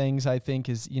favorite things I think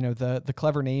is, the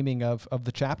clever naming of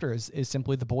the chapter is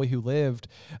simply The Boy Who Lived.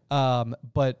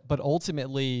 But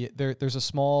ultimately there's a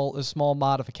small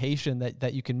modification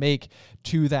that you can make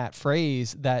to that phrase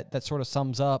that sort of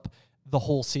sums up the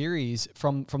whole series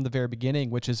from the very beginning,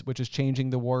 which is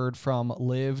changing the word from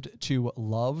lived to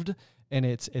loved, and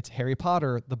it's Harry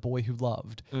Potter, the boy who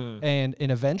loved. And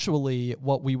eventually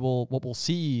what we'll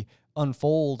see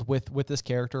unfold with this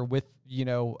character, with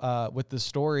this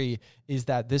story, is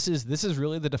that this is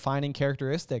really the defining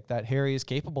characteristic that Harry is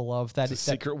capable of. That it's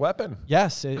a secret weapon.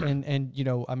 Yes, and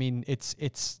I mean it's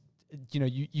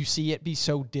you see it be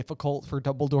so difficult for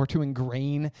Dumbledore to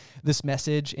ingrain this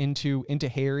message into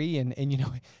Harry, and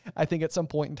I think at some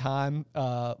point in time,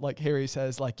 like Harry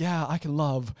says, like, yeah, I can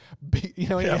love, big,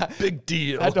 big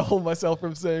deal. I had to hold myself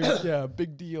from saying, yeah,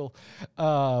 big deal.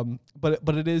 But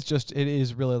it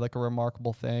is really like a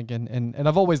remarkable thing, and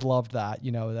I've always loved that,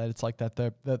 that it's like that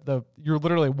the you're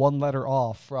literally one letter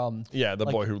off from the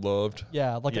like, boy who loved.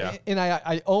 Yeah, like, and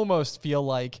I almost feel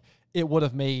like it would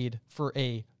have made for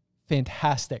a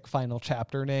fantastic final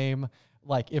chapter name,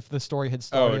 like if the story had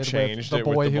started changed with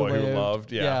the boy who lived.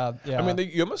 Loved. Yeah. I mean,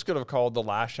 you almost could have called the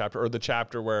last chapter, or the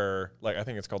chapter where, like, I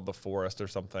think it's called The Forest or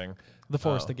something. The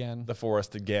Forest Again. The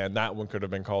Forest Again. That one could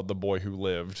have been called The Boy Who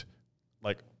Lived.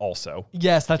 like also.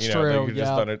 Yes, that's You know, true. They could have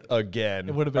just done it again.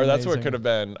 It would have been Or that's what amazing. it could have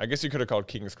been. I guess you could have called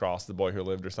King's Cross The Boy Who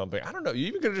Lived or something. I don't know. You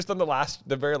even could have just done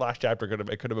the very last chapter.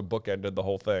 It could have been bookended the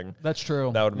whole thing. That's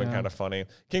true. That would have been kind of funny.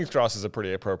 King's Cross is a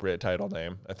pretty appropriate title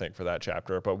name, I think, for that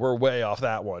chapter. But we're way off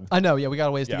that one. I know. Yeah, we got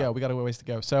a ways to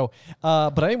go. So,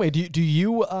 but anyway, do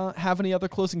you have any other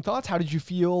closing thoughts? How did you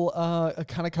feel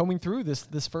kind of combing through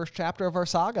this first chapter of our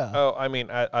saga? Oh, I mean,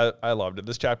 I loved it.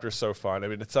 This chapter is so fun. I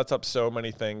mean, it sets up so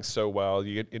many things so well.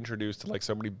 You get introduced to like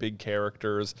so many big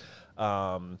characters.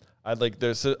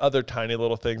 There's other tiny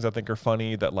little things I think are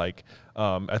funny that like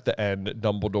at the end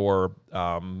Dumbledore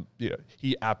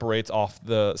he apparates off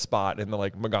the spot and then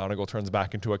like McGonagall turns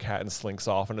back into a cat and slinks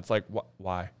off and it's like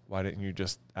why didn't you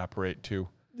just apparate too?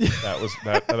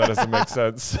 That doesn't make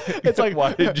sense. It's like,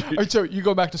 why did you? So you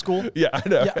go back to school? Yeah, I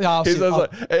know. Yeah, He says,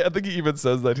 I think he even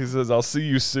says that. He says, "I'll see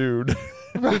you soon."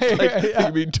 Right.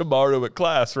 You mean tomorrow at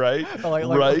class, right?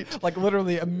 Like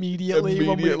literally immediately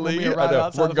when we arrive I know.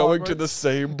 outside We're of going Hogwarts. to the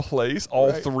same place,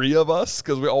 all three of us,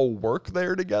 because we all work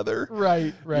there together.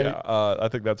 Right. Yeah, I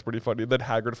think that's pretty funny. Then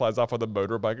Hagrid flies off on the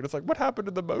motorbike, and it's like, what happened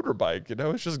to the motorbike? You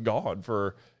know, it's just gone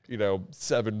for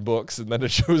 7 books, and then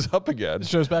it shows up again. It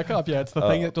shows back up. Yeah, it's the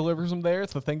thing that delivers him there.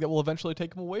 It's the thing that will eventually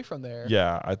take him away from there.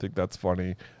 Yeah, I think that's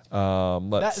funny.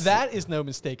 That is no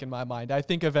mistake in my mind. I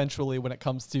think eventually, when it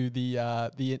comes to the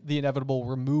inevitable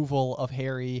removal of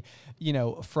Harry,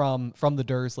 from the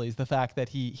Dursleys, the fact that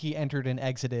he entered and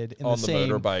exited in on the same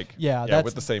motorbike,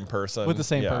 with the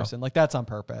same person, like that's on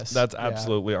purpose. That's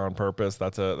absolutely on purpose.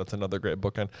 That's another great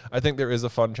bookend. I think there is a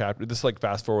fun chapter. This like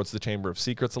fast forwards the Chamber of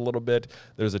Secrets a little bit.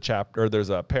 There's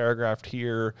a paragraph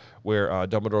here where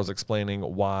Dumbledore's explaining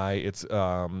why it's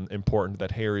important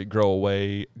that Harry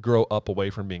grow up away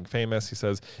from being famous. He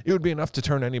says, it would be enough to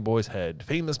turn any boy's head.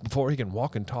 Famous before he can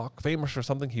walk and talk. Famous for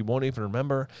something he won't even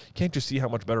remember. Can't you see how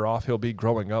much better off he'll be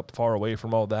growing up far away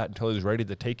from all that until he's ready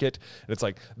to take it? And it's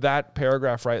like that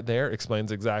paragraph right there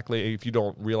explains exactly, if you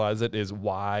don't realize it, is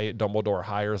why Dumbledore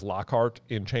hires Lockhart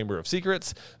in Chamber of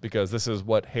Secrets, because this is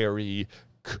what Harry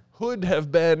could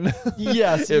have been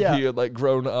yes if he had like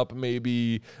grown up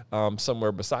maybe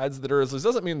somewhere besides the Dursleys.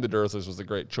 Doesn't mean the Dursleys was a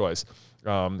great choice.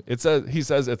 He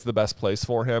says it's the best place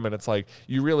for him, and it's like,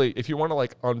 you really, if you want to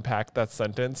like unpack that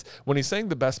sentence, when he's saying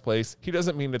the best place, he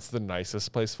doesn't mean it's the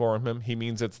nicest place for him. He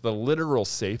means it's the literal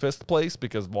safest place,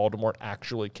 because Voldemort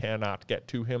actually cannot get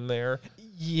to him there.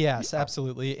 Yes,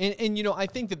 absolutely. And I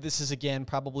think that this is again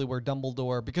probably where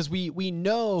Dumbledore, because we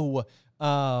know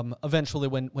eventually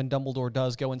when Dumbledore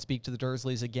does go and speak to the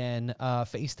Dursleys again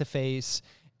face to face,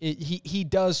 he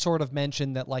does sort of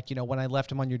mention that, like, when I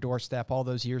left him on your doorstep all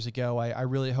those years ago, I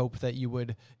really hope that you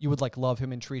would like love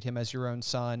him and treat him as your own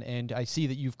son. And I see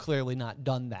that you've clearly not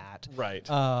done that. Right.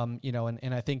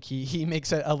 And I think he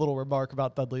makes a little remark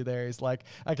about Dudley there. He's like,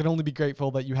 I can only be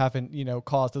grateful that you haven't,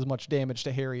 caused as much damage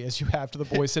to Harry as you have to the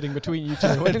boy sitting between you two.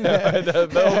 I know.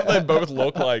 They both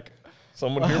look like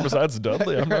someone here besides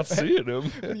Dudley. I'm not seeing him.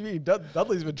 What do you mean?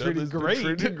 Dudley's been treated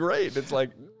great. It's like,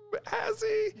 has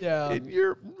he? Yeah. And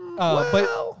you're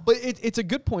but it's a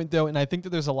good point though, and I think that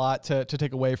there's a lot to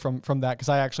take away from that, because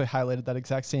I actually highlighted that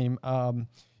exact same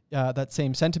that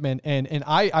same sentiment, and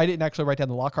I didn't actually write down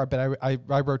the Lockhart, but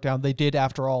I wrote down they did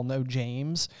after all know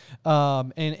James,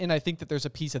 and I think that there's a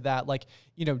piece of that, like,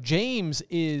 James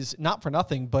is not for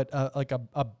nothing, but like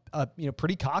a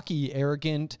pretty cocky,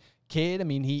 arrogant kid. I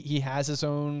mean, he has his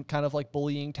own kind of like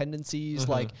bullying tendencies.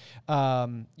 Like,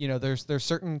 there's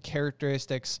certain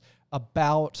characteristics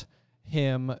about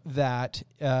him that,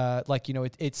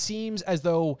 it seems as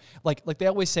though like they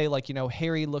always say, like,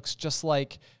 Harry looks just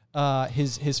like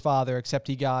his father, except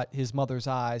he got his mother's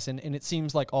eyes. And it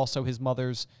seems like also his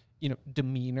mother's,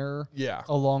 demeanor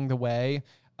along the way.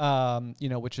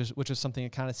 Which is something to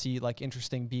kind of see like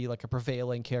interesting, be like a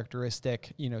prevailing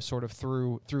characteristic, sort of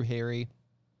through Harry.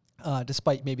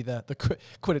 Despite maybe the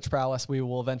Quidditch prowess we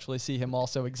will eventually see him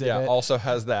also exhibit. Yeah, also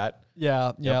has that.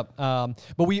 Yeah.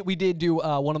 But we did do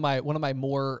one of my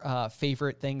more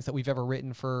favorite things that we've ever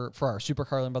written for our Super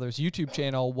Carlin Brothers YouTube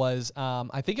channel was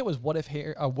I think it was what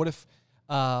if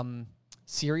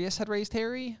Sirius had raised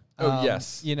Harry? Oh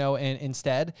yes. And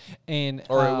instead, and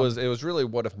or it was really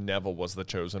what if Neville was the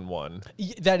chosen one?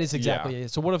 That is exactly it.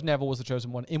 So what if Neville was the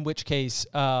chosen one? In which case,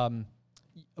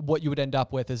 what you would end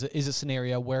up with is a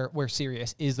scenario where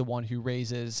Sirius is the one who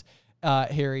raises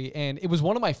Harry, and it was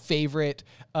one of my favorite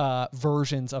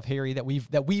versions of Harry that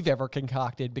we've ever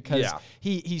concocted, because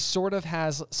he sort of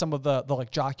has some of the like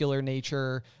jocular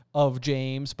nature of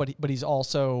James, but he's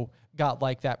also got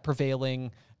like that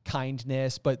prevailing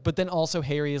kindness, but then also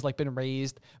Harry has like been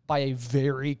raised by a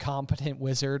very competent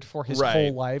wizard for his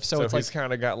whole life. So it's he's like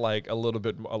kind of got like a little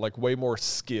bit like way more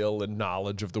skill and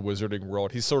knowledge of the wizarding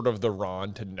world. He's sort of the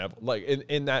Ron to Neville. Like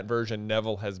in that version,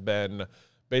 Neville has been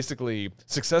basically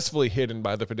successfully hidden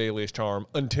by the Fidelius charm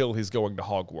until he's going to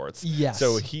Hogwarts. Yes.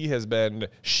 So he has been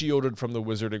shielded from the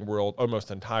wizarding world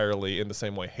almost entirely in the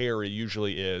same way Harry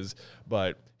usually is,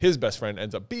 but his best friend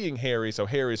ends up being Harry, so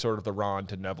Harry's sort of the Ron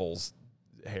to Neville's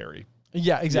Harry.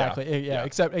 Yeah, exactly. Yeah.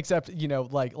 Except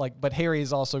but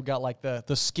Harry's also got like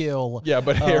the skill. Yeah,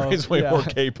 but Harry's way more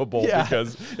capable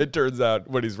because it turns out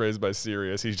when he's raised by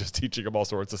Sirius, he's just teaching him all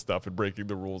sorts of stuff and breaking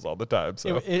the rules all the time.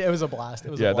 So it was a blast.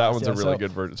 It was that one's a really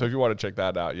good version. So if you want to check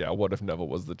that out, what if Neville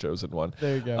was the chosen one?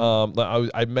 There you go.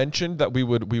 I mentioned that we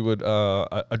would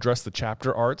address the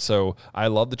chapter art. So I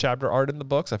love the chapter art in the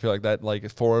books. I feel like that like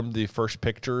formed the first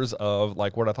pictures of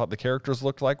like what I thought the characters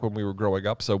looked like when we were growing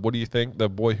up. So what do you think? The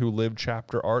Boy Who Lived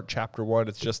chapter art, chapter 1,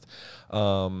 it's just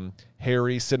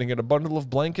Harry sitting in a bundle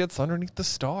of blankets underneath the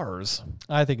stars.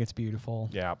 I think it's beautiful.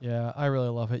 Yeah, I really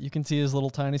love it. You can see his little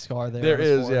tiny scar there. There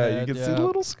is, you can see the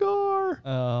little scar.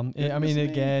 I mean,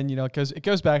 again, it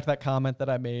goes back to that comment that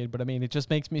I made, but I mean, it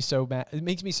just makes me so mad. It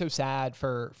makes me so sad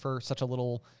for such a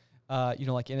little,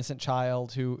 like innocent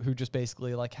child who just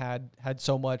basically like had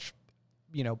so much,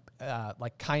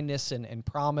 like kindness and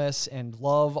promise and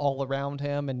love all around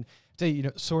him, and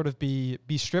to sort of be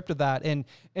stripped of that. And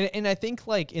I think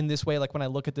like in this way, like when I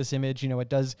look at this image, it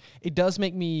does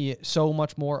make me so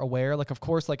much more aware. Like, of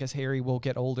course, like as Harry will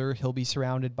get older, he'll be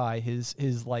surrounded by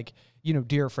his like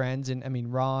dear friends, and I mean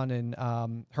Ron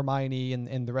and Hermione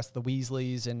and the rest of the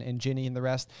Weasleys and Ginny and the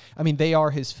rest. I mean, they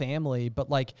are his family, but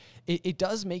like it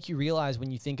does make you realize when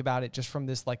you think about it, just from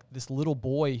this little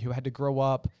boy who had to grow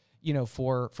up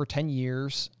for 10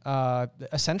 years,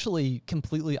 essentially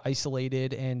completely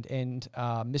isolated and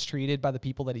mistreated by the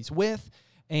people that he's with.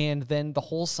 And then the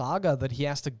whole saga that he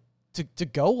has to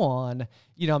go on,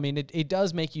 I mean, it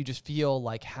does make you just feel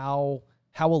like how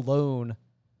alone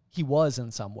he was in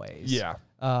some ways. Yeah.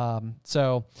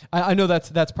 So I know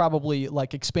that's probably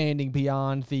like expanding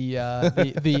beyond the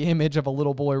image of a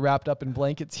little boy wrapped up in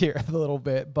blankets here a little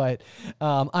bit, but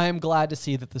I am glad to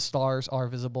see that the stars are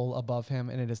visible above him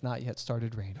and it has not yet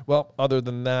started raining. Well, other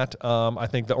than that, I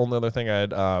think the only other thing I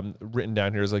had written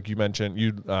down here is like you mentioned,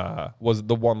 was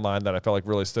the one line that I felt like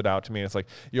really stood out to me. It's like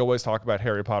you always talk about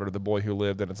Harry Potter, the boy who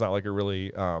lived, and it's not like a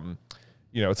really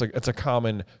it's a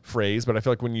common phrase, but I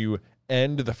feel like when you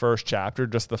end the first chapter,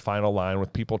 just the final line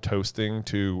with people toasting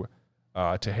to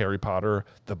Harry Potter,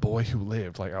 the boy who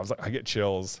lived, like I get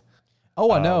chills.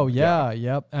 Oh, I know. Yeah.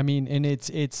 Yep. I mean, and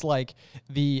it's like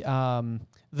the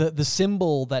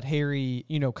symbol that Harry,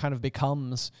 kind of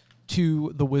becomes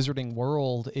to the wizarding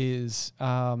world is,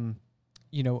 I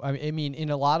mean, in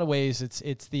a lot of ways,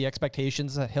 it's the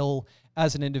expectations that he'll,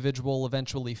 as an individual,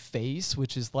 eventually face,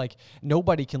 which is like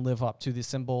nobody can live up to the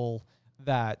symbol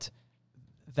that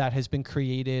has been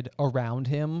created around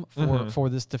him for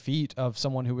this defeat of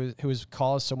someone who has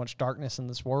caused so much darkness in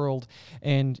this world.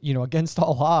 And, against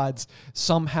all odds,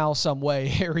 somehow, some way,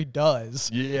 Harry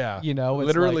does. Yeah. It's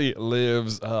literally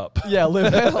lives up. Yeah,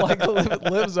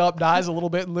 lives up, dies a little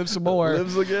bit, and lives some more.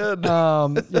 Lives again.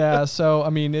 Yeah, so, I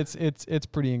mean, it's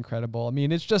pretty incredible. I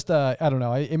mean, it's just, I don't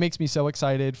know, it makes me so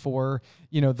excited for,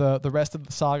 the rest of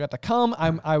the saga to come.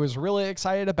 I was really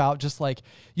excited about just like,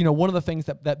 one of the things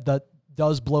that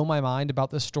does blow my mind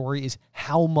about this story is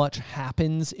how much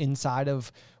happens inside of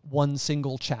one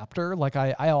single chapter. Like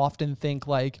I often think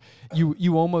like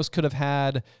you almost could have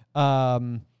had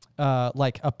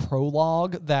like a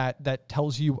prologue that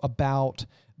tells you about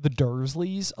the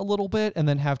Dursleys a little bit, and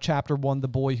then have chapter 1, the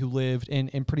boy who lived,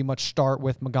 and pretty much start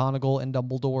with McGonagall and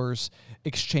Dumbledore's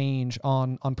exchange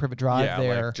on Privet Drive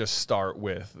there. Like just start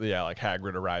with like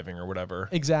Hagrid arriving or whatever.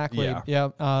 Exactly. Yeah.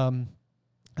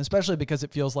 Especially because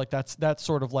it feels like that's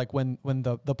sort of like when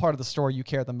the part of the story you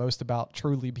care the most about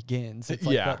truly begins. It's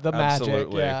like the magic.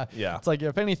 Absolutely. Yeah. It's like,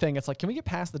 if anything, it's like, can we get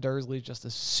past the Dursleys just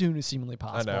as soon as humanly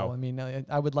possible? I know. I mean,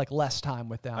 I would like less time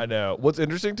with them. I know. What's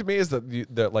interesting to me is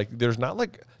that like there's not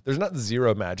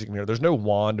zero magic in here. There's no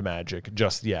wand magic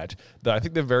just yet. I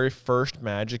think the very first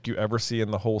magic you ever see in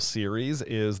the whole series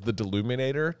is the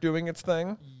Deluminator doing its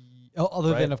thing.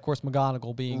 Other than, of course,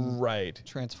 McGonagall being right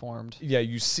transformed. Yeah,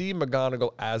 you see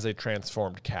McGonagall as a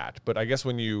transformed cat, but I guess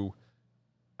when you're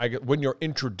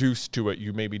introduced to it,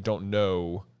 you maybe don't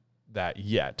know that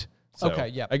yet. So okay,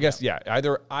 yeah. I guess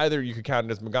either you could count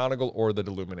it as McGonagall or the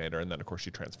Deluminator, and then of course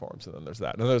she transforms, and then there's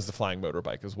that, and there's the flying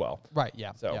motorbike as well. Right.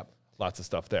 Yeah. So. Yep. lots of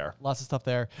stuff there. Lots of stuff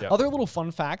there. Yep. Other little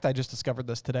fun fact, I just discovered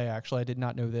this today, actually. I did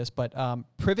not know this, but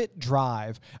Privet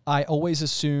Drive, I always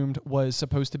assumed was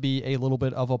supposed to be a little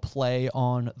bit of a play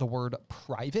on the word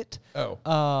private. Oh.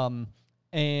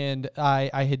 And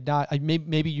I had not,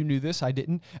 maybe you knew this, I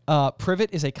didn't. Privet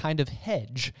is a kind of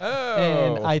hedge. Oh.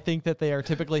 And I think that they are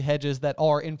typically hedges that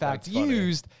are, in fact,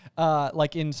 used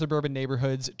like in suburban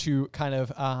neighborhoods to kind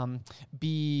of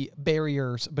be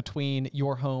barriers between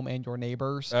your home and your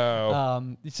neighbors.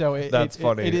 Oh. So that's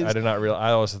funny. It is, I did not realize.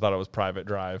 I always thought it was Private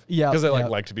Drive. Yeah. Because they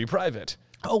like to be private.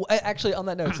 Oh, actually, on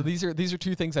that note, so these are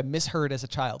two things I misheard as a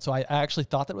child. So I actually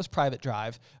thought that it was Private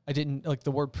Drive. I didn't like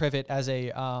the word privet as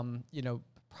a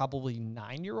probably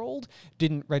 9-year-old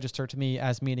didn't register to me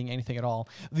as meaning anything at all.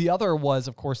 The other was,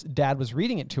 of course, Dad was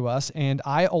reading it to us, and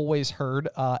I always heard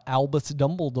Albus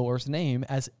Dumbledore's name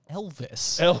as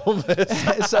Elvis.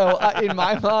 Elvis. So in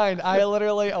my mind, I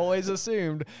literally always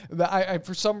assumed that I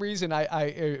for some reason,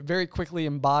 I very quickly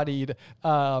embodied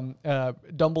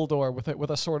Dumbledore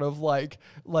with a sort of like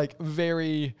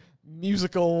very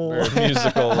musical,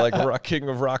 like king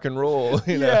of rock and roll.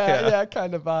 Yeah,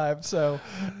 kind of vibe. So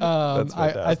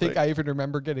I think I even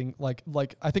remember getting like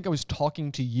I think I was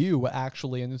talking to you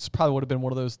actually, and it's probably would have been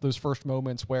one of those first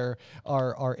moments where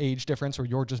our age difference or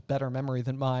your just better memory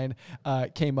than mine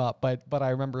came up. But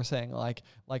I remember saying didn't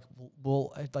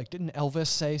Elvis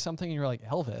say something? And you were like,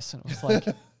 Elvis, and it was like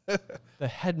the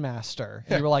headmaster,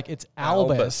 and you were like, it's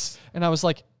Albus. And I was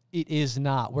like, it is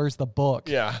not. Where's the book?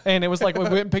 Yeah. And it was like, we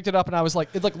went and picked it up, and I was like,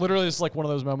 it's like literally just like one of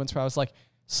those moments where I was like,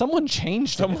 someone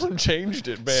changed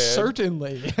it, man.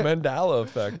 Certainly. Mandela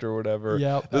effect or whatever.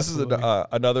 Yeah. This is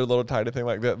another little tiny thing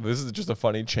like that. This is just a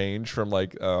funny change from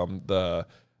like the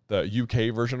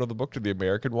UK version of the book to the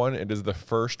American one. It is the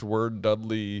first word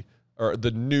Dudley, or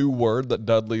the new word that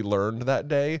Dudley learned that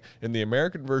day. In the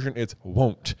American version, it's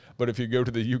won't. But if you go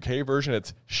to the UK version,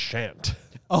 it's shan't.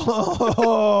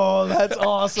 Oh, that's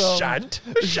awesome.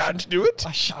 Shan't do it.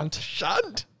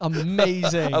 Shan't.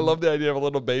 Amazing. I love the idea of a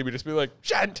little baby just being like,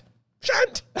 shan't.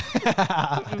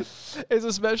 It's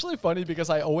especially funny because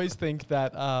I always think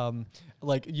that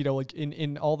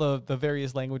in all the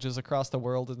various languages across the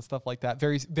world and stuff like that,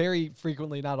 very very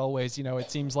frequently, not always,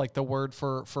 it seems like the word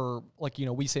for like,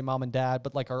 we say mom and dad,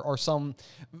 but like are some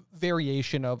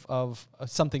variation of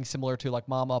something similar to like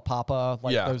mama, papa,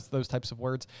 like those types of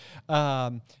words.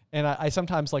 And I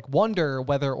sometimes like wonder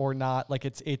whether or not like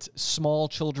it's small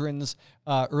children's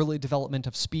early development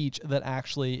of speech that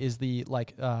actually is the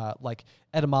like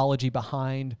etymology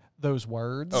behind those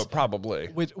words. Oh, probably.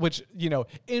 Which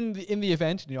in the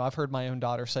event, I've heard my own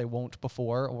daughter say "won't"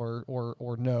 before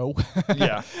or "no."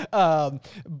 Yeah.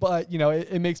 But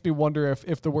it makes me wonder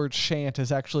if the word "shan't"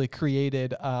 is actually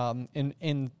created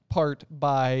in part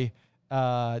by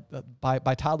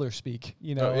toddler speak,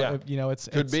 it's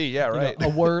could be, right.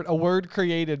 A word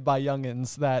created by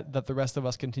youngins that the rest of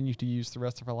us continue to use the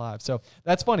rest of our lives. So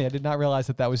that's funny. I did not realize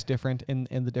that was different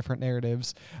in the different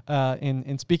narratives.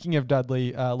 In speaking of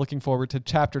Dudley, looking forward to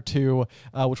chapter 2,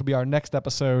 which will be our next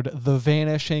episode, The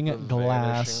Vanishing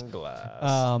Glass.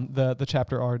 The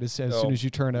chapter art is as soon as you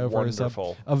turn over is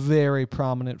a very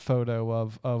prominent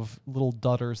photo of little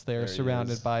Dudders there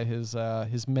surrounded by his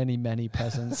many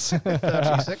peasants.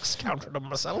 36, counted them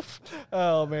myself.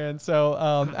 Oh man!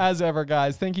 So as ever,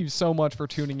 guys, thank you so much for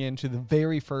tuning in to the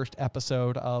very first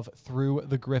episode of Through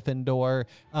the Griffin Door.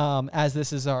 As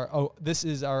this is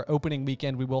our opening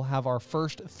weekend, we will have our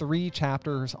first 3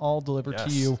 chapters all delivered to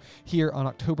you here on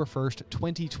October 1st,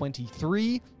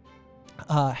 2023.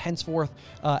 Henceforth,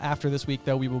 after this week,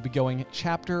 though, we will be going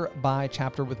chapter by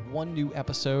chapter with one new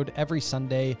episode every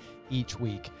Sunday each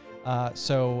week.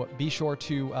 So be sure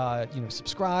to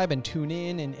subscribe and tune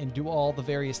in and do all the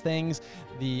various things.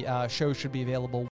 The show should be available